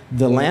 but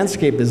the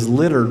landscape is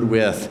littered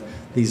with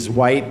these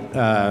white,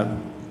 Grasshoppers.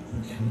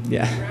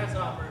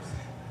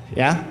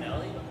 Yeah?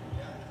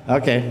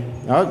 Okay.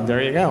 Oh,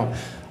 there you go.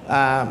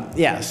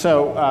 Yeah,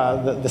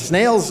 so the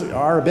snails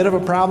are a bit of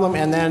a problem,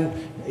 and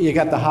then you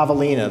got the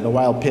javelina, the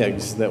wild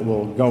pigs, that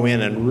will go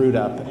in and root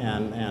up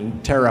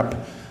and tear up,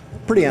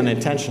 pretty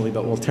unintentionally,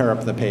 but will tear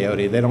up the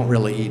peyote. They don't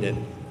really eat it.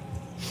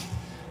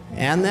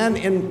 And then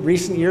in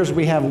recent years,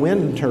 we have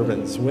wind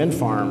turbines, wind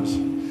farms.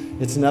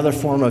 It's another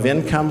form of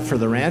income for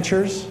the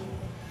ranchers.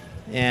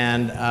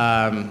 And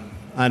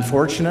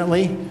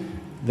unfortunately,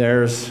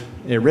 there's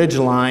a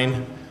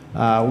ridgeline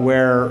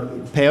where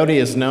peyote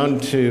is known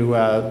to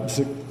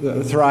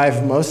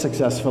thrive most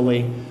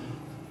successfully,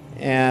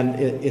 and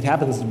it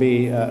happens to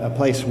be a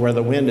place where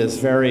the wind is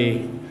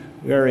very,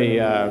 very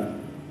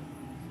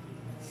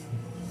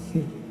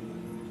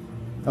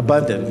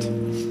abundant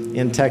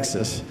in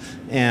Texas.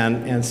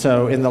 And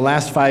so in the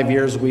last 5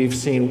 years, we've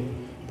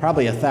seen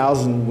probably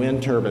 1,000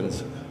 wind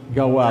turbines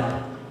go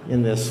up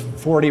in this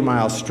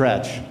 40-mile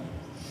stretch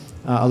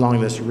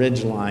along this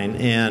ridge line.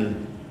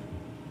 And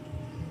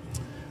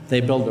they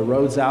build the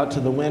roads out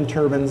to the wind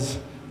turbines.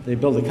 They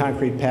build the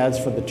concrete pads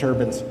for the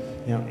turbines.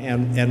 You know,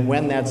 and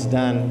when that's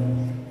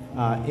done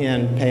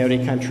in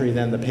peyote country,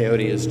 then the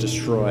peyote is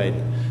destroyed.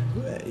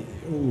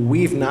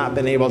 We've not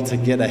been able to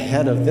get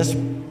ahead of this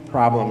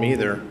problem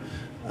either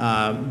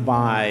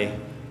by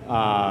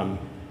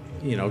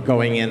you know,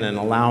 going in and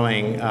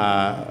allowing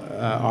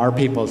our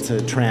people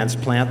to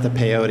transplant the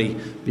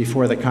peyote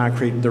before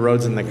the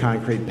roads and the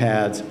concrete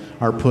pads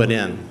are put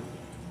in.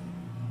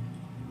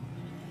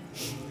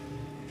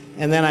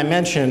 And then I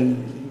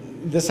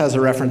mentioned, this has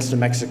a reference to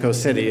Mexico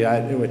City,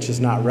 which is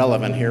not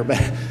relevant here, but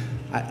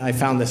I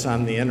found this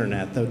on the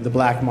internet, the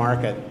black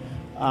market.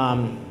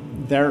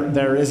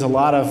 There is a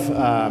lot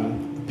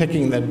of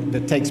picking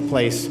that takes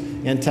place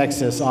in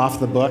Texas off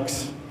the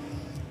books.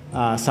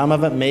 Some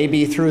of it may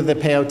be through the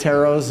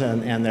peyoteros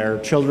and their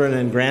children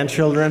and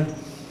grandchildren.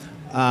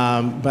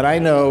 But I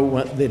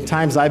know the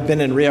times I've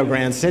been in Rio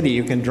Grande City,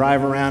 you can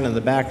drive around in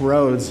the back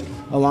roads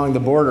along the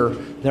border.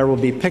 There will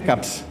be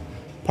pickups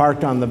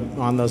parked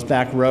on those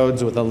back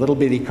roads with a little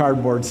bitty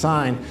cardboard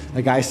sign,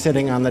 a guy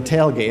sitting on the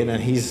tailgate,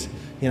 and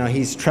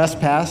he's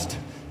trespassed,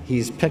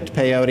 he's picked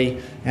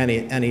peyote,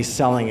 and he's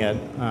selling it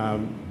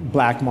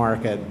black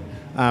market.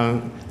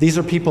 These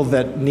are people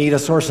that need a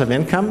source of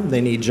income,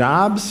 they need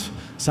jobs.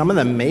 Some of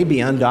them may be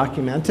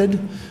undocumented,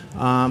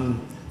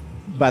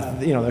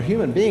 but you know, they're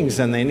human beings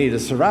and they need to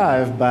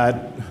survive,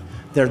 but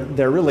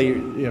they're really,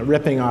 you know,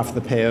 ripping off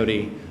the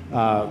peyote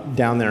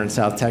down there in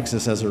South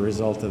Texas as a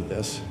result of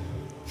this.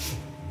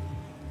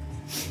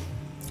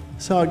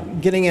 So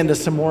getting into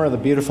some more of the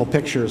beautiful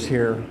pictures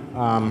here.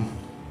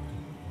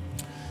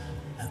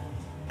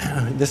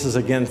 This is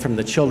again from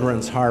the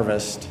Children's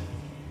Harvest.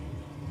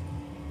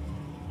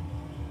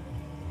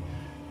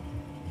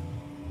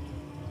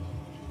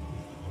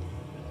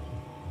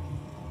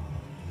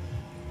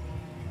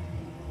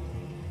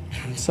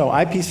 So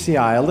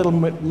IPCI, a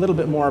little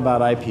bit more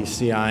about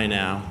IPCI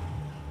now.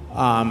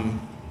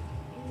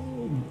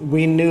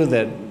 We knew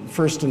that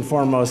first and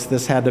foremost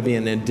this had to be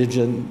an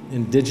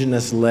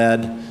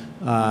indigenous-led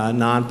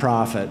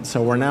nonprofit.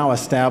 So we're now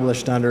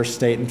established under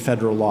state and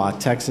federal law,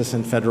 Texas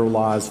and federal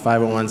law as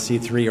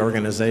 501c3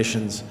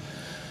 organizations.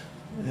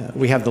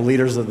 We have the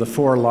leaders of the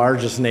 4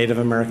 largest Native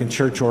American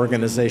church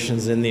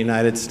organizations in the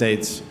United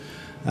States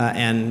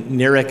and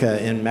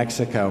NIRICA in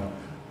Mexico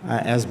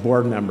as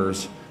board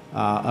members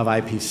of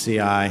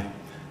IPCI.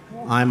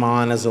 I'm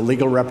on as a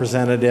legal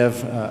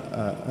representative,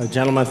 a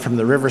gentleman from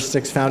the River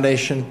Styx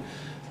Foundation,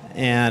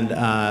 and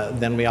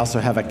then we also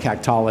have a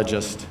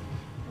cactologist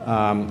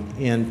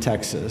in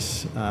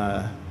Texas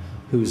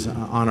who's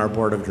on our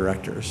board of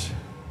directors.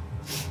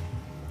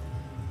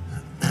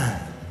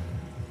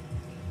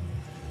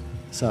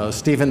 So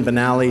Stephen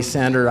Benally,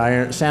 Sandor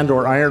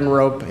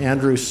Ironrope,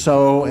 Andrew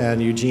So,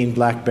 and Eugene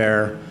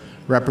Blackbear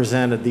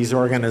represented these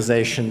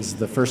organizations.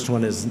 The first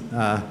one is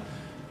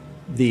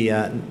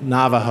the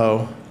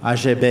Navajo,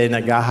 Ajebe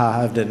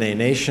Nagaha of the Dene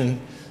Nation,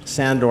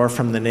 Sandor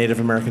from the Native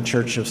American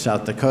Church of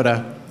South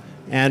Dakota,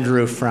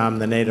 Andrew from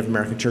the Native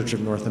American Church of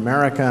North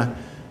America,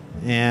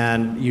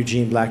 and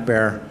Eugene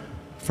Blackbear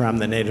from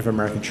the Native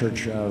American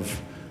Church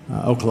of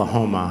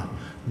Oklahoma.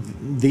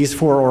 These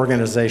four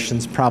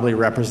organizations probably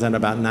represent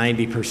about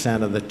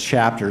 90% of the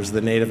chapters,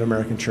 the Native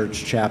American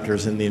Church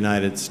chapters in the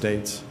United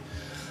States.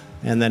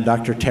 And then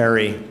Dr.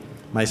 Terry,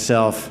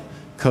 myself,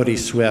 Cody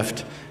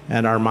Swift,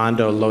 and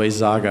Armando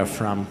Loizaga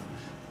from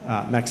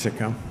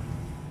Mexico.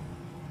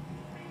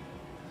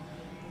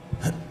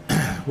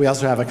 We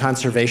also have a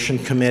conservation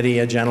committee,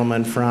 a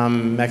gentleman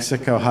from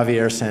Mexico,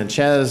 Javier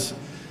Sanchez.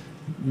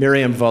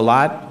 Miriam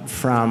Volat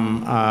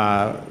from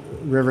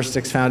River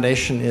Styx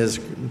Foundation is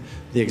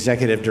the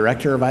executive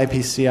director of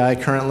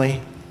IPCI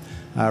currently.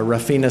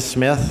 Rafina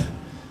Smith,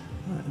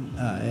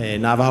 a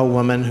Navajo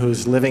woman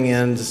who's living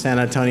in San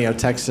Antonio,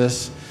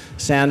 Texas.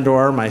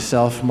 Sandor,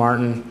 myself,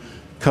 Martin,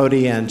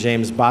 Cody, and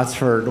James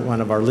Botsford,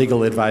 one of our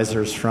legal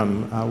advisors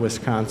from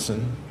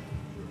Wisconsin.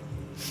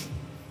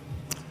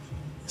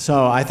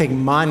 So I think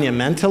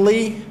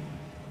monumentally,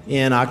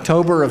 in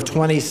October of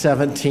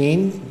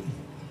 2017,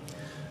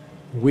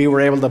 we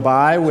were able to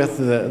buy, with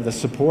the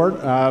support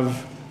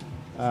of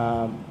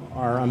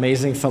our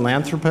amazing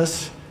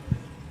philanthropists,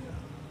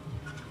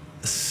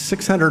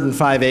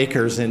 605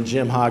 acres in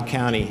Jim Hogg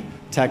County,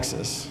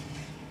 Texas.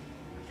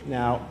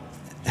 Now,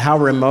 how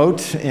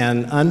remote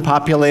and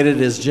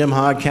unpopulated is Jim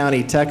Hogg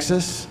County,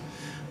 Texas?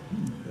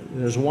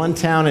 There's one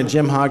town in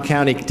Jim Hogg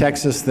County,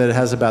 Texas that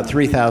has about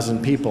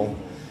 3,000 people.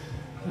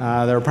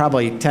 There are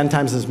probably 10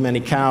 times as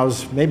many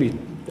cows, maybe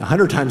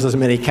 100 times as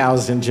many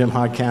cows in Jim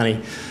Hogg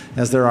County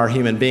as there are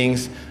human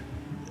beings.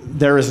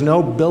 There is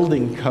no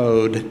building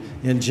code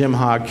in Jim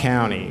Hogg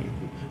County.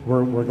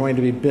 We're going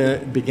to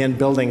begin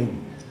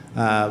building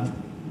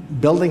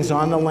buildings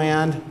on the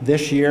land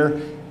this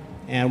year,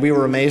 and we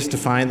were amazed to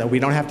find that we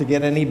don't have to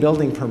get any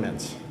building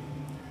permits.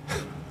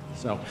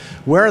 So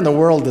where in the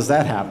world does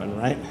that happen,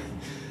 right?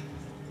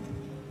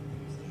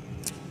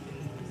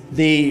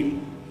 The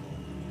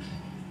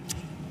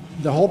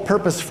whole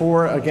purpose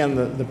for, again,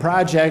 the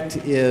project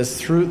is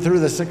through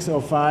the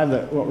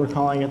 605, what we're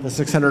calling it, the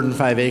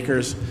 605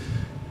 acres,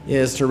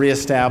 is to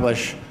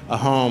reestablish a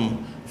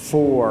home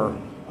for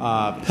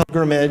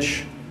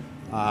pilgrimage,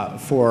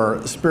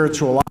 for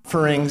spiritual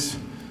offerings,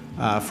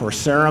 for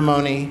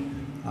ceremony,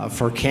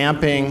 for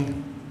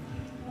camping,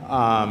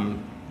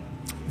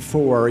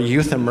 for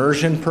youth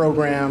immersion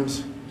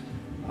programs.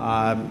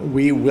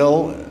 We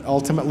will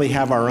ultimately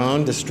have our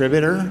own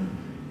distributor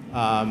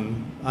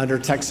under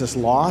Texas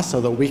law so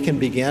that we can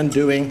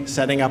begin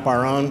setting up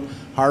our own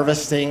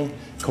harvesting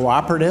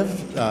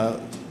cooperative,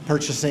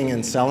 purchasing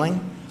and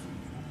selling.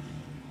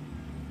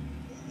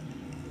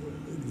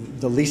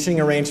 The leasing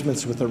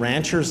arrangements with the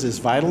ranchers is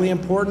vitally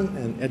important,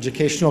 an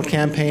educational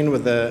campaign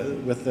with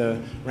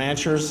the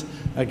ranchers,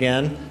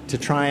 again, to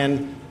try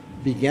and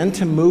begin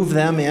to move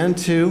them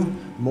into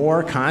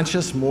more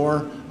conscious,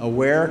 more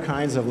aware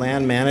kinds of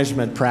land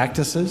management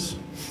practices.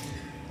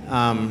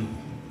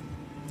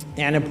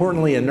 And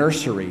importantly, a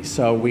nursery.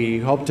 So we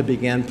hope to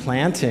begin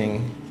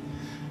planting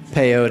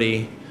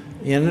peyote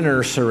in a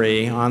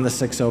nursery on the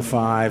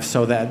 605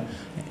 so that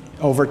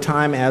over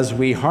time, as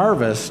we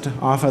harvest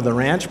off of the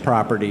ranch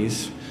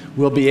properties,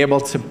 we'll be able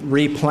to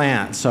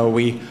replant. So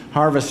we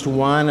harvest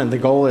one, and the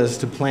goal is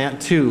to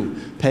plant 2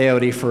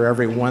 peyote for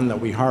every one that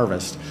we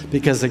harvest.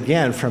 Because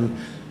again, from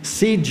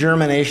seed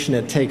germination,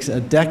 it takes a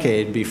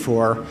decade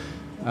before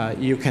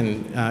you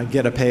can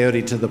get a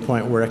peyote to the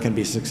point where it can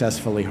be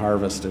successfully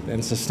harvested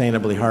and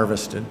sustainably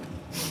harvested.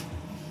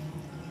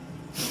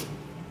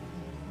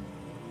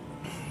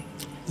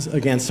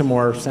 Again, some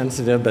more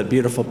sensitive but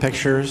beautiful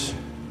pictures.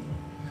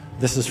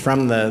 This is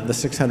from the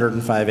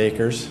 605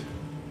 acres.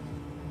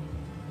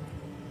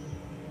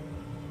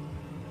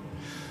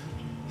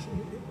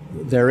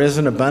 There is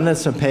an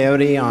abundance of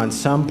peyote on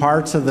some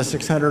parts of the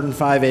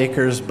 605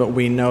 acres, but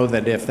we know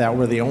that if that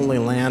were the only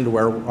land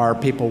where our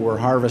people were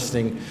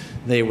harvesting,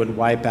 they would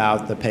wipe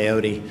out the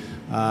peyote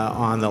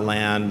on the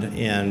land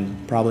in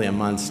probably a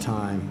month's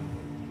time.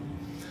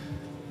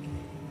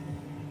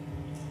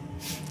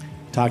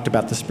 Talked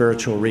about the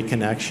spiritual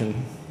reconnection.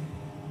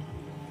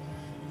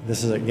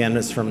 This is, again,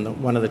 it's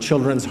from one of the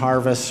children's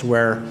harvests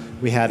where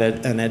we had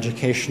an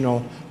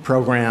educational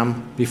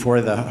program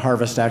before the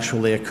harvest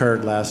actually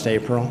occurred last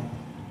April.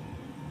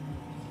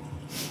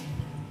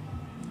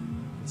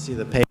 See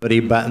the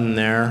peyote button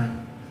there,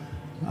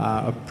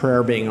 a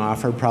prayer being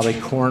offered, probably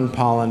corn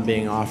pollen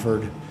being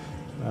offered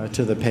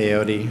to the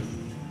peyote.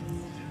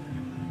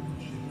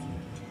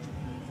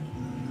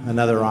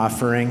 Another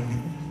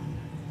offering.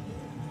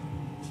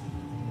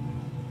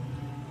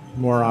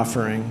 More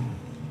offering.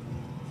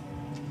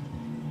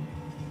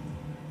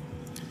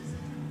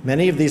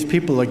 Many of these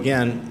people,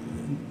 again,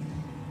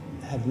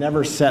 had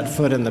never set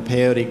foot in the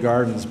peyote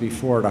gardens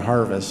before to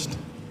harvest.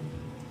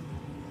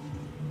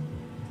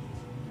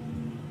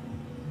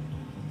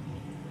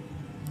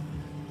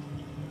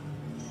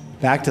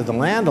 Back to the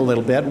land a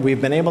little bit,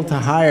 we've been able to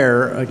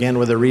hire, again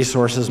with the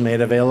resources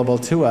made available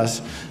to us,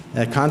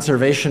 a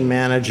conservation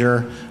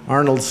manager,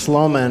 Arnold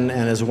Sloman,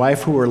 and his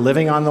wife, who are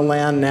living on the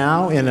land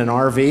now in an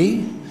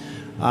RV.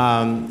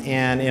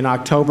 And in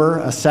October,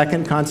 a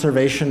second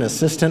conservation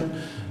assistant,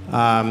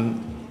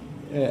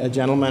 a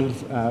gentleman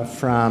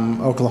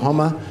from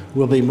Oklahoma,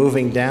 will be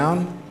moving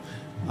down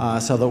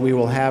so that we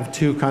will have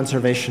 2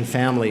 conservation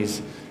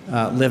families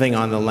living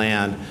on the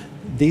land.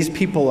 These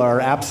people are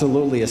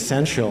absolutely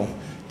essential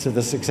to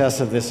the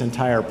success of this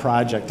entire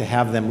project, to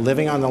have them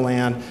living on the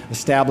land,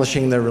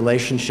 establishing their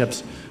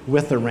relationships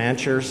with the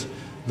ranchers.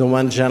 The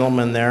one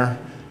gentleman there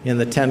in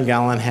the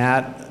 10-gallon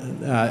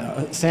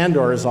hat,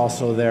 Sandor is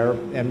also there,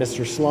 and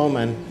Mr.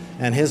 Sloman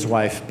and his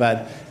wife.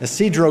 But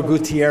Isidro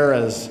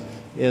Gutierrez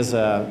is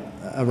a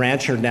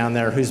rancher down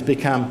there who's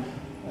become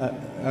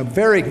a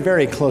very,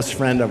 very close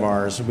friend of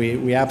ours.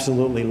 We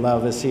absolutely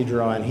love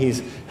Isidro, and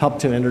he's helped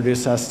to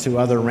introduce us to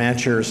other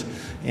ranchers.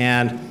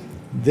 And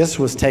this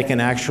was taken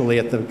actually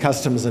at the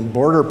Customs and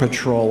Border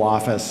Patrol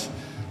office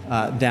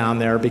down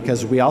there,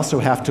 because we also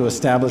have to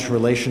establish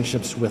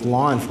relationships with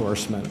law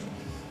enforcement,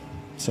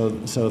 so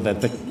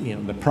that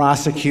the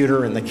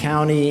prosecutor in the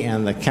county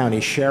and the county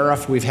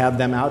sheriff, we've had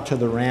them out to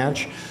the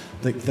ranch.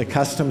 The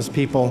customs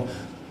people,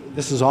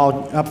 this is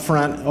all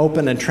upfront,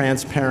 open and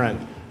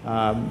transparent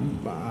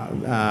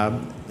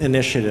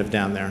initiative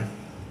down there.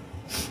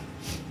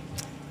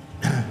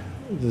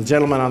 The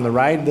gentleman on the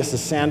right, this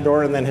is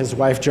Sandor, and then his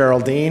wife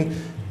Geraldine,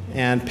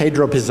 and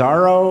Pedro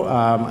Pizarro,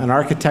 an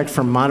architect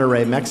from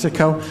Monterrey,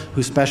 Mexico,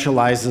 who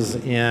specializes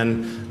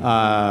in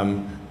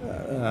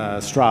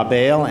straw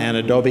bale and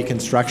adobe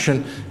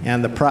construction,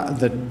 and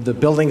the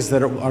buildings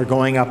that are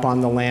going up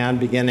on the land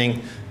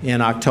beginning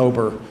in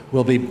October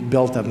will be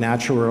built of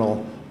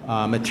natural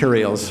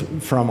materials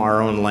from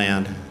our own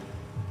land.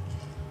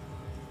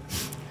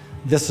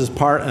 This is an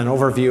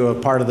overview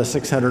of part of the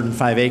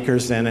 605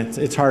 acres, and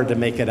it's hard to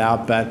make it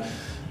out, but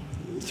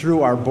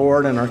through our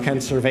board and our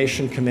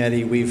conservation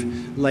committee,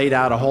 we've laid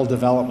out a whole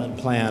development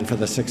plan for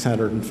the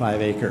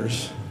 605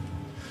 acres.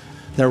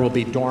 There will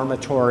be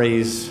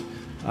dormitories,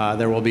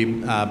 there will be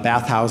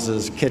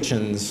bathhouses,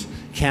 kitchens,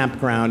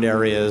 campground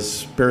areas,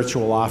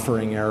 spiritual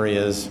offering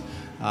areas,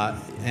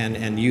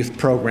 and youth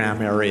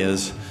program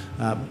areas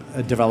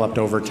developed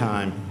over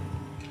time.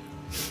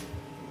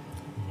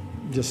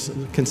 Just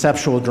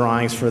conceptual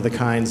drawings for the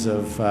kinds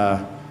of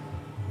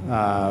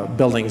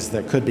buildings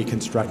that could be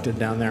constructed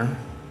down there.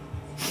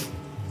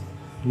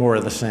 More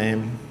of the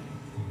same.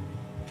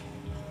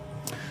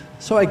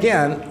 So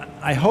again,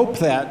 I hope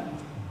that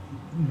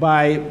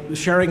by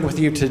sharing with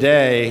you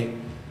today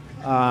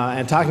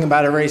and talking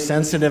about a very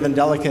sensitive and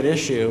delicate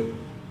issue,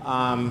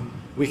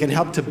 we can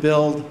help to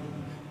build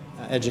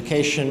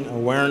education,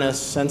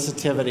 awareness,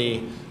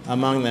 sensitivity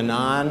among the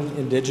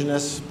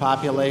non-indigenous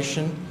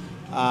population.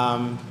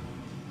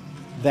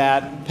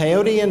 That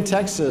peyote in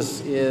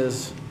Texas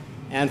is,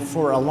 and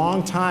for a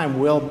long time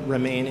will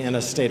remain in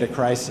a state of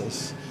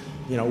crisis.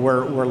 You know,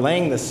 we're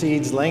laying the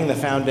seeds, laying the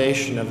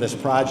foundation of this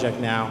project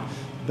now,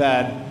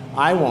 but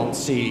I won't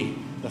see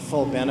the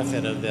full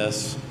benefit of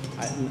this.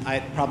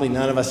 Probably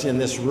none of us in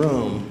this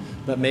room,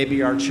 but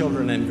maybe our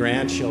children and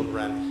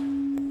grandchildren.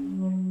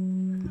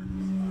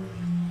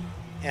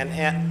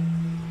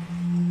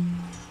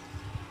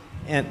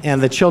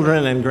 And the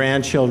children and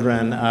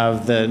grandchildren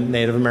of the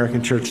Native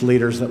American church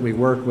leaders that we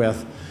work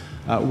with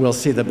will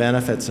see the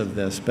benefits of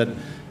this. But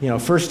you know,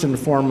 first and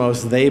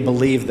foremost, they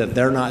believe that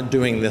they're not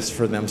doing this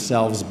for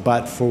themselves,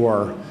 but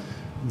for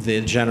the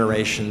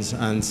generations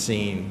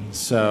unseen.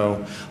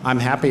 So I'm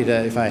happy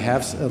to, if I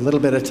have a little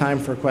bit of time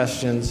for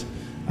questions,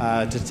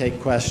 to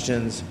take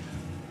questions.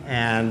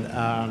 And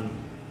I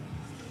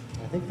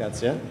think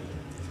that's it.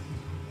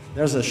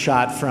 There's a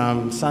shot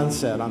from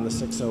sunset on the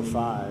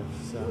 605.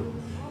 So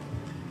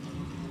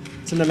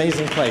it's an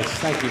amazing place.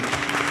 Thank you.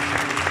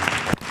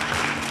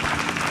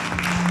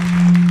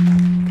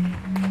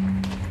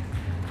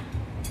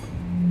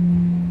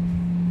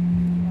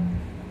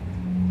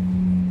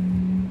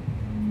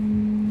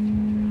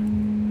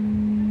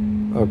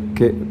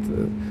 Okay,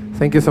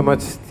 thank you so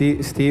much,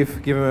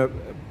 Steve. Give him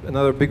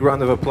another big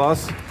round of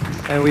applause.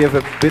 And we have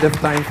a bit of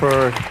time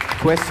for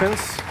questions.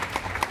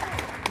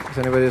 If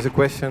anybody has a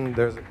question,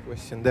 there's a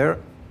question there.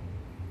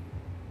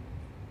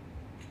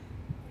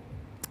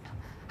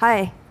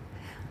 Hi.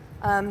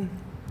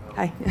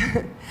 Hi.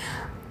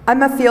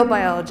 I'm a field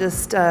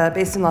biologist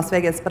based in Las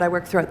Vegas, but I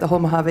work throughout the whole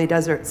Mojave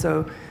Desert,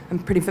 so I'm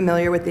pretty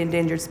familiar with the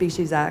Endangered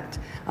Species Act.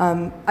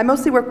 I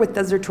mostly work with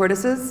desert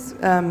tortoises.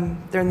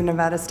 They're in the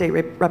Nevada State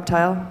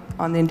Reptile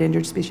on the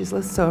endangered species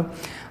list. So,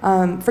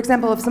 for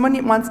example, if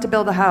someone wants to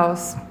build a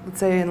house, let's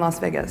say in Las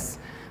Vegas,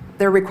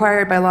 they're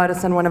required by law to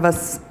send one of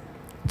us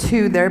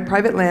to their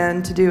private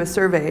land to do a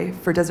survey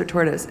for desert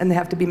tortoise, and they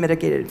have to be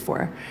mitigated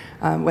for,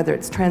 whether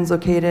it's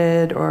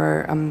translocated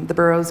or the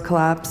burrows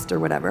collapsed or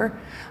whatever.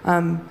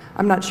 I'm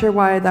not sure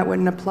why that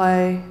wouldn't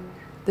apply.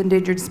 The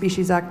Endangered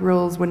Species Act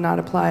rules would not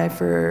apply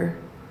for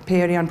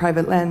peyote on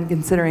private land,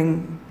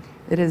 considering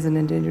it is an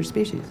endangered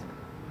species.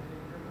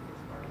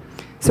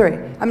 Sorry,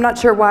 I'm not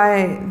sure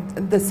why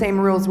the same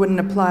rules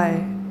wouldn't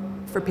apply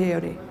for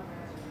peyote.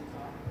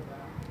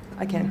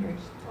 I can't hear.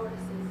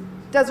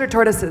 Desert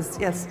tortoises,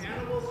 yes.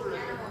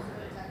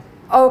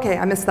 Oh, okay,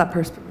 I missed that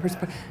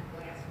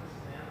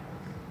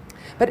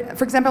But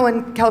for example,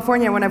 in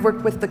California, when I've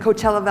worked with the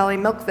Coachella Valley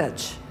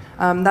milkfish,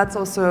 that's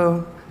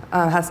also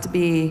has to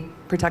be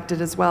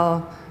protected as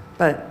well.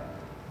 But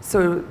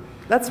so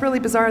that's really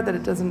bizarre that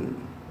it doesn't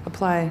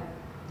apply.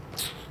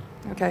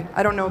 Okay,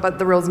 I don't know about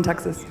the rules in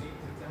Texas.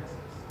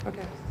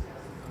 Okay.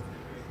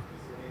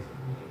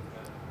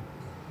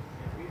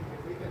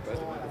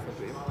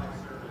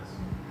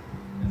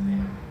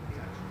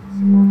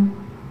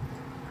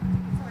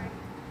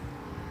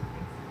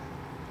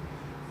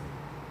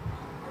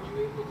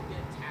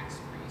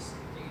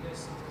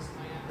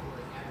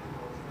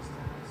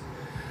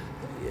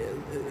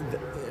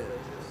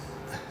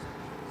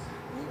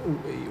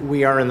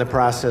 We are in the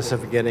process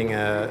of getting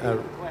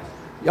oh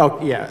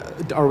yeah,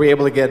 are we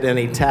able to get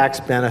any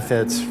tax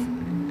benefits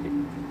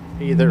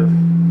either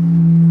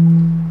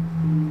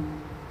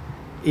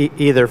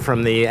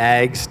from the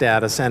ag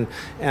status, and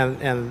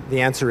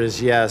the answer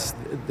is yes.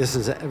 This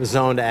is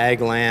zoned ag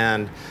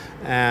land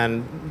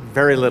and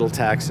very little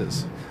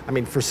taxes. I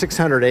mean, for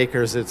 600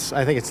 acres,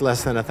 I think it's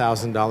less than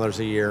 $1,000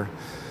 a year.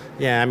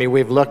 Yeah, I mean,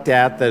 we've looked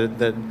at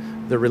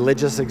the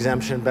religious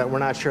exemption, but we're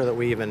not sure that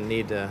we even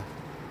need to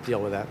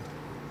deal with that.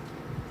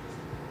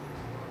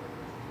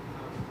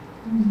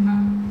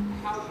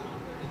 How young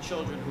are the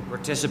children who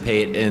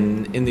participate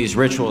in these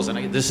rituals?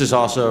 And this is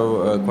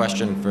also a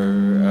question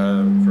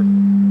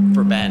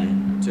for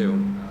Ben too.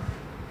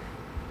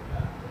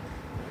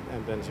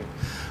 And Ben too.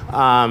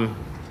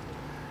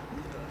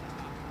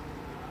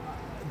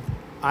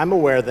 I'm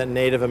aware that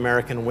Native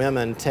American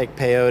women take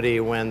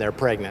peyote when they're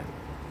pregnant.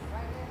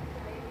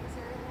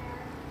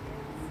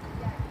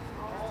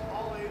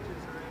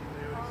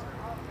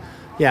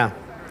 Yeah,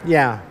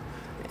 yeah.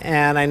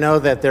 And I know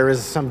that there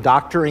is some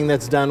doctoring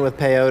that's done with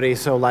peyote.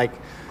 So like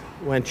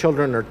when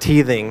children are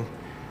teething,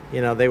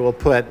 you know, they will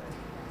put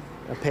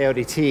a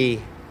peyote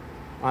tea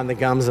on the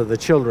gums of the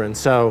children.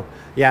 So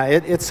yeah,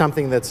 it's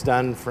something that's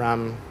done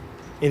from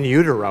in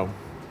utero.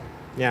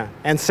 Yeah,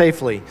 and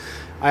safely.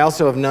 I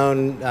also have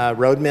known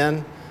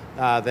roadmen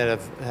that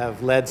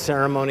have led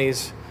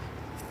ceremonies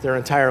their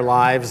entire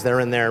lives. They're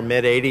in their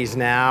mid-80s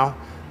now.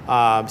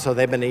 So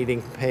they've been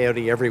eating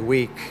peyote every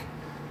week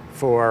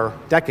for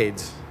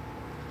decades.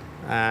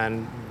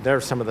 And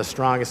they're some of the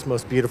strongest,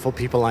 most beautiful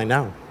people I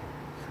know.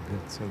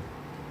 So.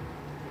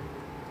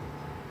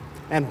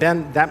 And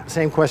Ben, that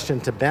same question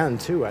to Ben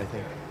too, I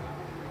think.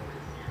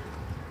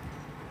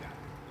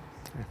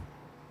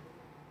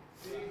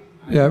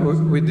 Yeah,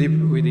 with the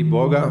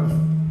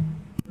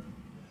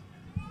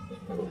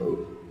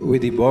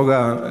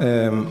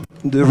Iboga,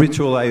 the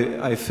ritual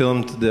I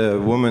filmed, the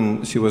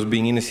woman, she was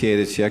being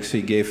initiated, she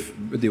actually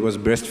was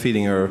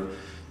breastfeeding her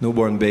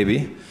newborn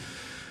baby.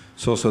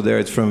 So also there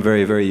it's from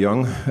very, very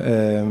young.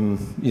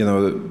 You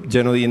know,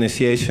 generally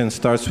initiation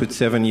starts with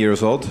 7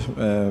 years old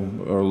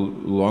or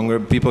longer.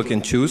 People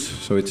can choose,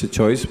 so it's a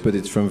choice, but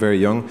it's from very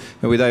young.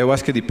 And with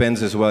ayahuasca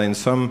depends as well. In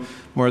some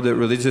more the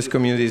religious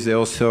communities, they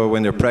also,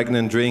 when they're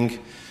pregnant,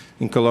 drink.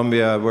 In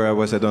Colombia, where I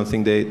was, I don't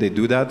think they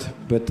do that.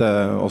 But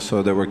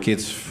also there were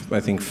kids, I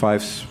think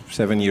 5,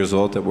 7 years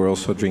old, that were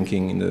also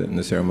drinking in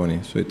the ceremony.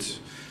 So it's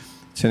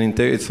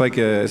like,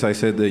 as I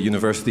said, the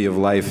university of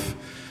life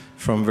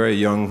from very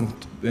young,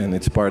 and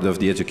it's part of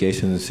the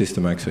education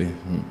system, actually.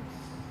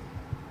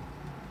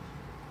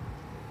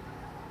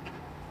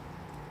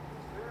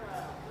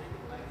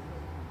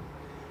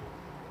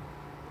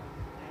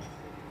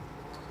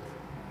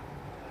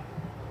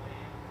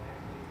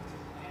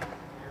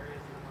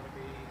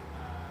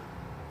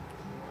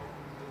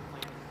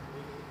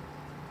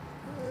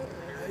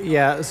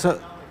 Yeah, so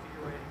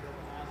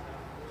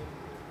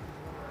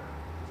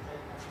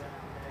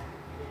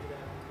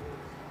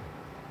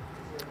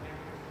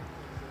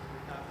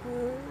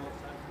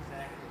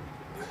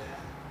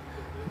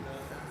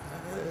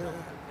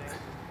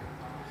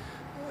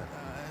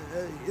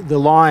the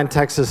law in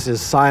Texas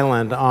is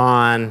silent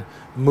on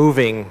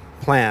moving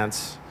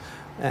plants.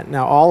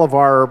 Now, all of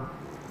our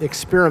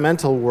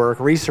experimental work,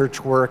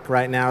 research work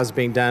right now is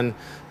being done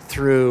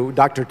through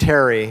Dr.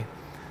 Terry,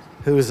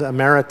 who's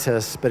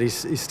emeritus, but he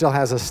still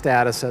has a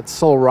status at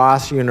Sul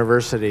Ross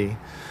University.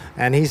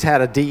 And he's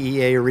had a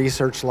DEA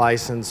research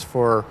license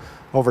for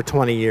over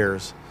 20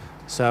 years.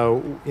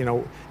 So, you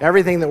know,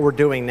 everything that we're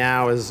doing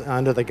now is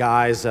under the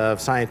guise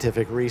of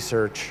scientific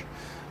research.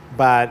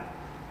 But,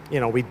 you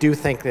know, we do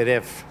think that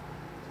if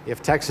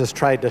Texas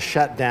tried to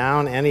shut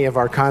down any of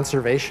our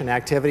conservation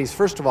activities,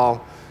 first of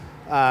all,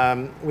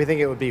 we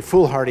think it would be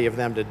foolhardy of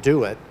them to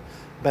do it.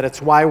 but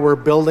it's why we're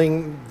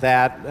building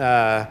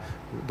that,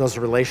 those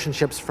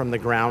relationships from the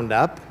ground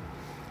up,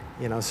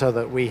 you know, so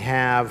that we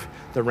have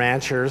the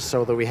ranchers,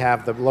 so that we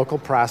have the local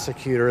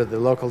prosecutor, the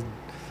local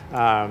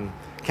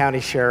county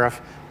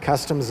sheriff,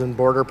 Customs and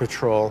Border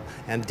Patrol,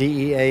 and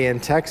DEA in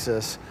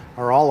Texas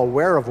are all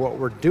aware of what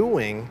we're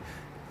doing.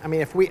 I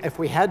mean, if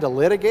we had to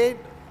litigate,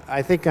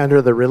 I think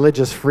under the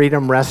Religious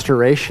Freedom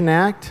Restoration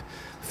Act,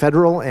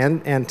 federal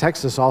and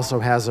Texas also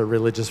has a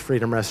Religious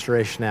Freedom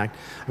Restoration Act.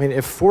 I mean,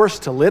 if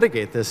forced to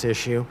litigate this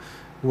issue,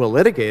 we'll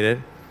litigate it.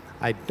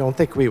 I don't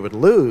think we would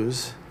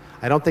lose.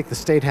 I don't think the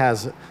state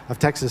of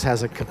Texas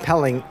has a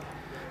compelling,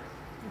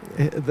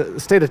 the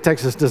state of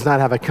Texas does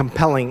not have a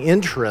compelling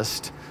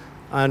interest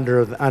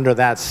under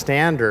that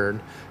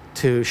standard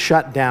to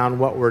shut down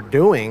what we're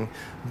doing.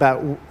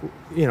 But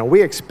you know,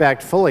 we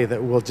expect fully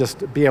that we'll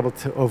just be able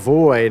to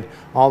avoid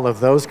all of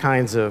those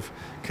kinds of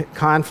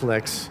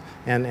conflicts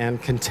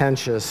and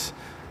contentious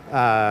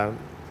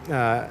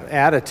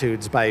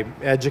attitudes by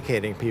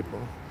educating people.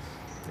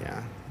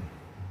 Yeah.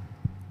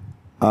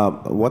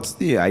 What's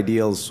the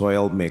ideal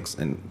soil mix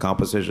and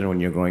composition when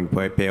you're growing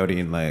peyote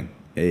in like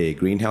a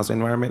greenhouse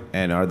environment?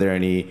 And are there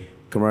any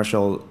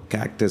commercial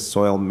cactus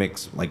soil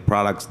mix like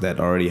products that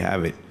already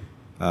have it,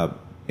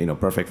 you know,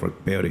 perfect for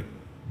peyote?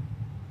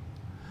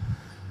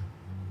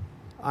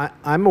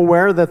 I'm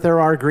aware that there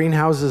are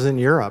greenhouses in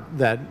Europe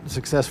that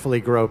successfully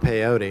grow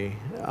peyote.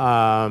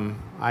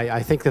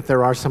 I think that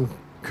there are some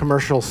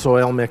commercial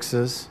soil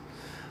mixes.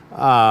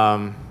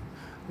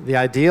 The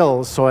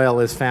ideal soil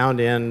is found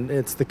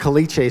it's the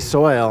caliche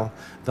soil,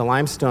 the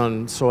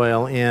limestone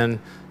soil in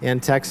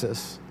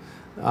Texas,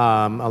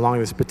 along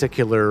this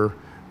particular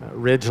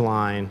ridge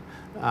line.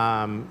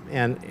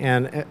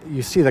 And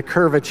you see the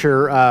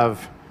curvature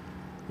of,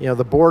 you know,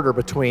 the border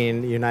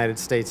between the United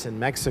States and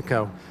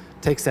Mexico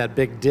takes that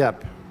big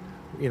dip,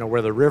 you know,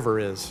 where the river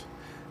is.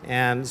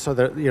 And so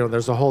there, you know,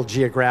 there's a whole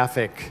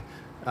geographic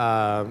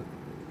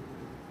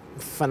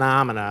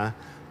phenomena,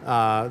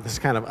 this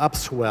kind of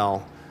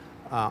upswell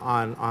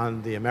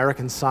on the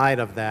American side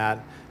of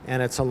that,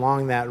 and it's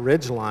along that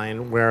ridge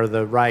line where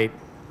the right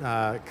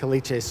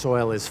caliche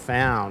soil is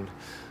found.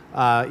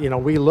 You know,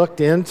 we looked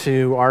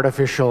into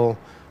artificial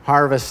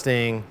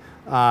harvesting,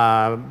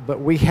 but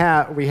we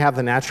have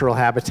the natural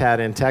habitat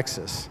in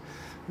Texas,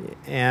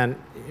 and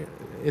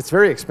it's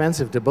very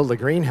expensive to build a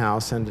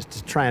greenhouse and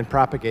to try and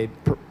propagate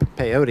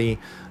peyote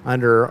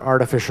under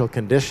artificial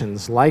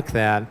conditions like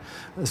that,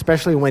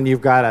 especially when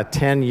you've got a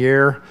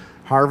 10-year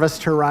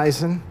harvest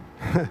horizon,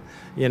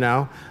 you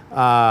know.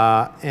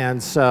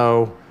 And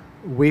so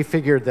we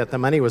figured that the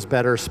money was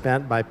better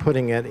spent by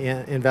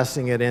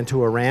investing it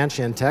into a ranch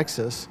in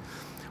Texas.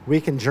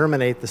 We can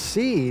germinate the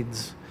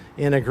seeds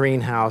in a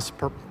greenhouse,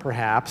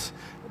 perhaps,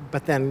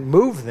 but then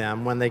move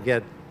them when they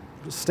get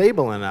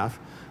stable enough.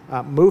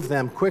 Move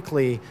them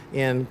quickly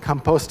in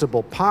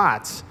compostable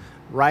pots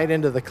right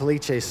into the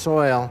caliche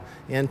soil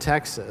in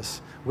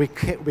Texas. We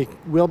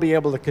will be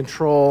able to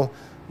control,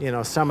 you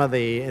know, some of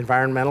the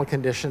environmental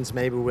conditions,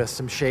 maybe with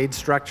some shade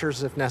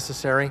structures if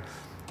necessary,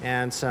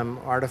 and some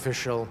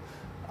artificial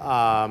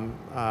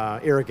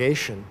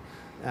irrigation.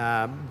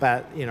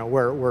 But you know,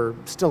 we're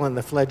still in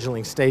the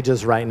fledgling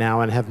stages right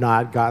now and have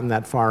not gotten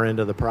that far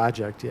into the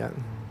project yet.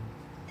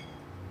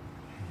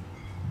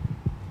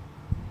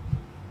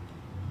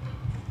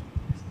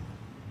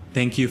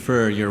 Thank you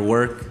for your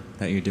work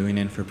that you're doing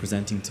and for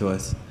presenting to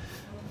us.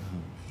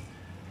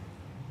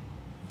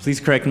 Please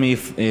correct me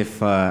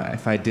if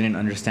I didn't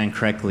understand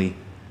correctly.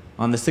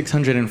 On the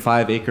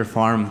 605-acre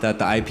farm that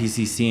the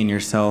IPCC and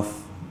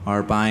yourself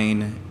are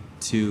buying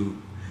to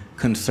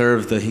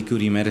conserve the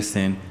hikuri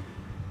medicine,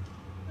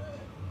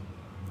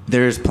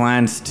 there's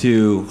plans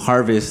to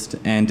harvest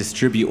and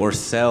distribute or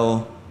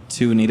sell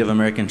to Native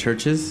American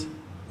churches.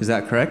 Is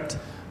that correct?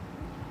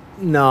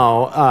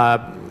 No.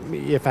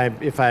 If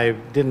I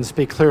didn't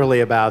speak clearly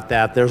about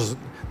that,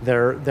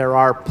 there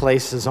are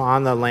places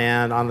on the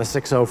land on the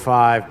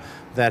 605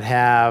 that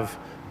have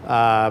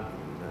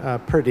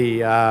pretty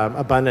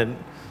abundant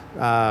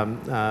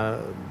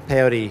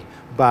peyote,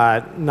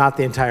 but not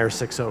the entire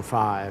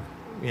 605.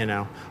 You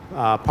know,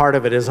 part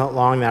of it is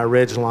along that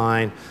ridge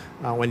line.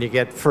 When you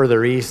get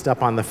further east,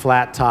 up on the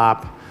flat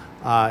top,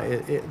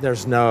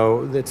 it's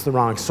the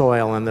wrong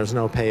soil and there's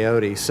no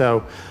peyote.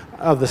 So,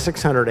 of the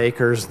 600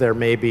 acres, there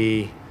may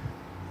be,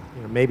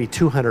 you know, maybe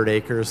 200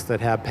 acres that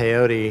have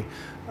peyote,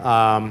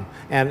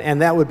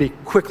 and that would be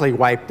quickly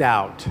wiped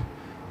out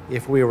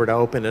if we were to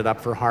open it up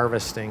for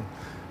harvesting.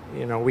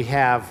 You know, we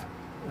have,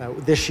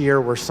 this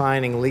year we're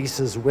signing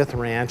leases with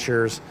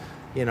ranchers.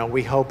 You know,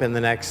 we hope in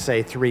the next,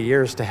 say, 3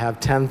 years to have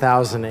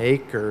 10,000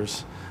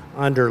 acres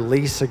under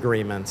lease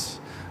agreements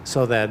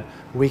so that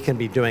we can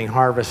be doing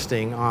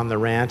harvesting on the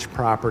ranch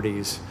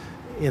properties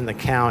in the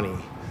county.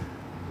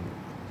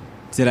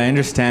 Did I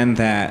understand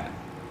that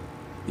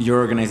your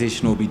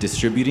organization will be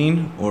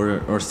distributing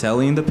or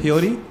selling the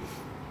peyote?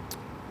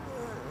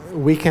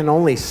 We can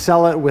only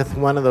sell it with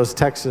one of those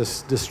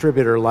Texas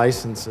distributor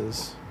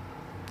licenses.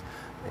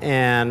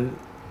 And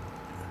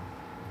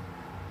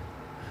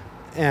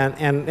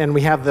and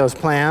we have those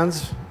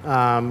plans,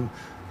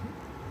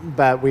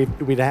 but we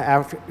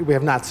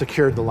have not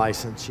secured the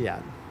license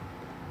yet.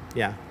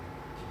 Yeah.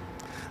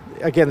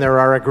 Again, there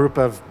are a group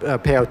of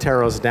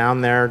peyoteros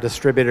down there,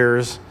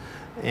 distributors,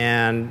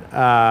 and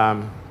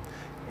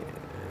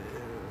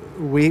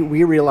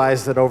we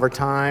realize that over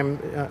time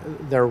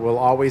there will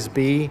always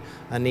be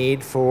a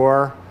need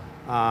for,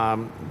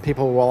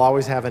 people will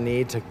always have a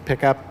need to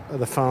pick up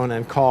the phone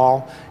and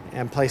call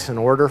and place an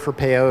order for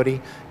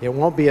peyote. It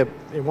won't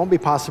be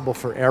possible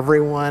for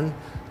everyone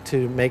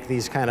to make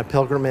these kind of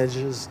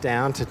pilgrimages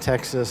down to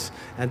Texas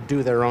and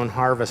do their own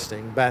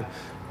harvesting, but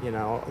you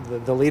know,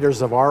 the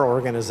leaders of our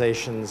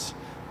organizations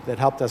that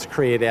helped us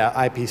create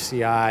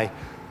IPCI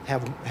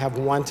have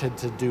wanted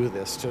to do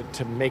this,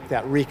 to make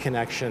that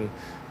reconnection,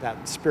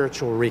 that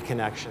spiritual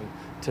reconnection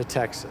to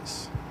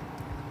Texas.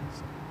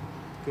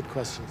 Good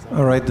questions.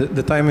 All right,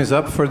 the time is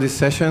up for this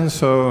session,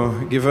 so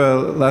give a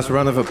last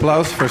round of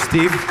applause for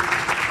Steve.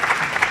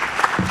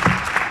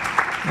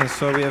 And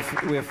so we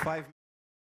have 5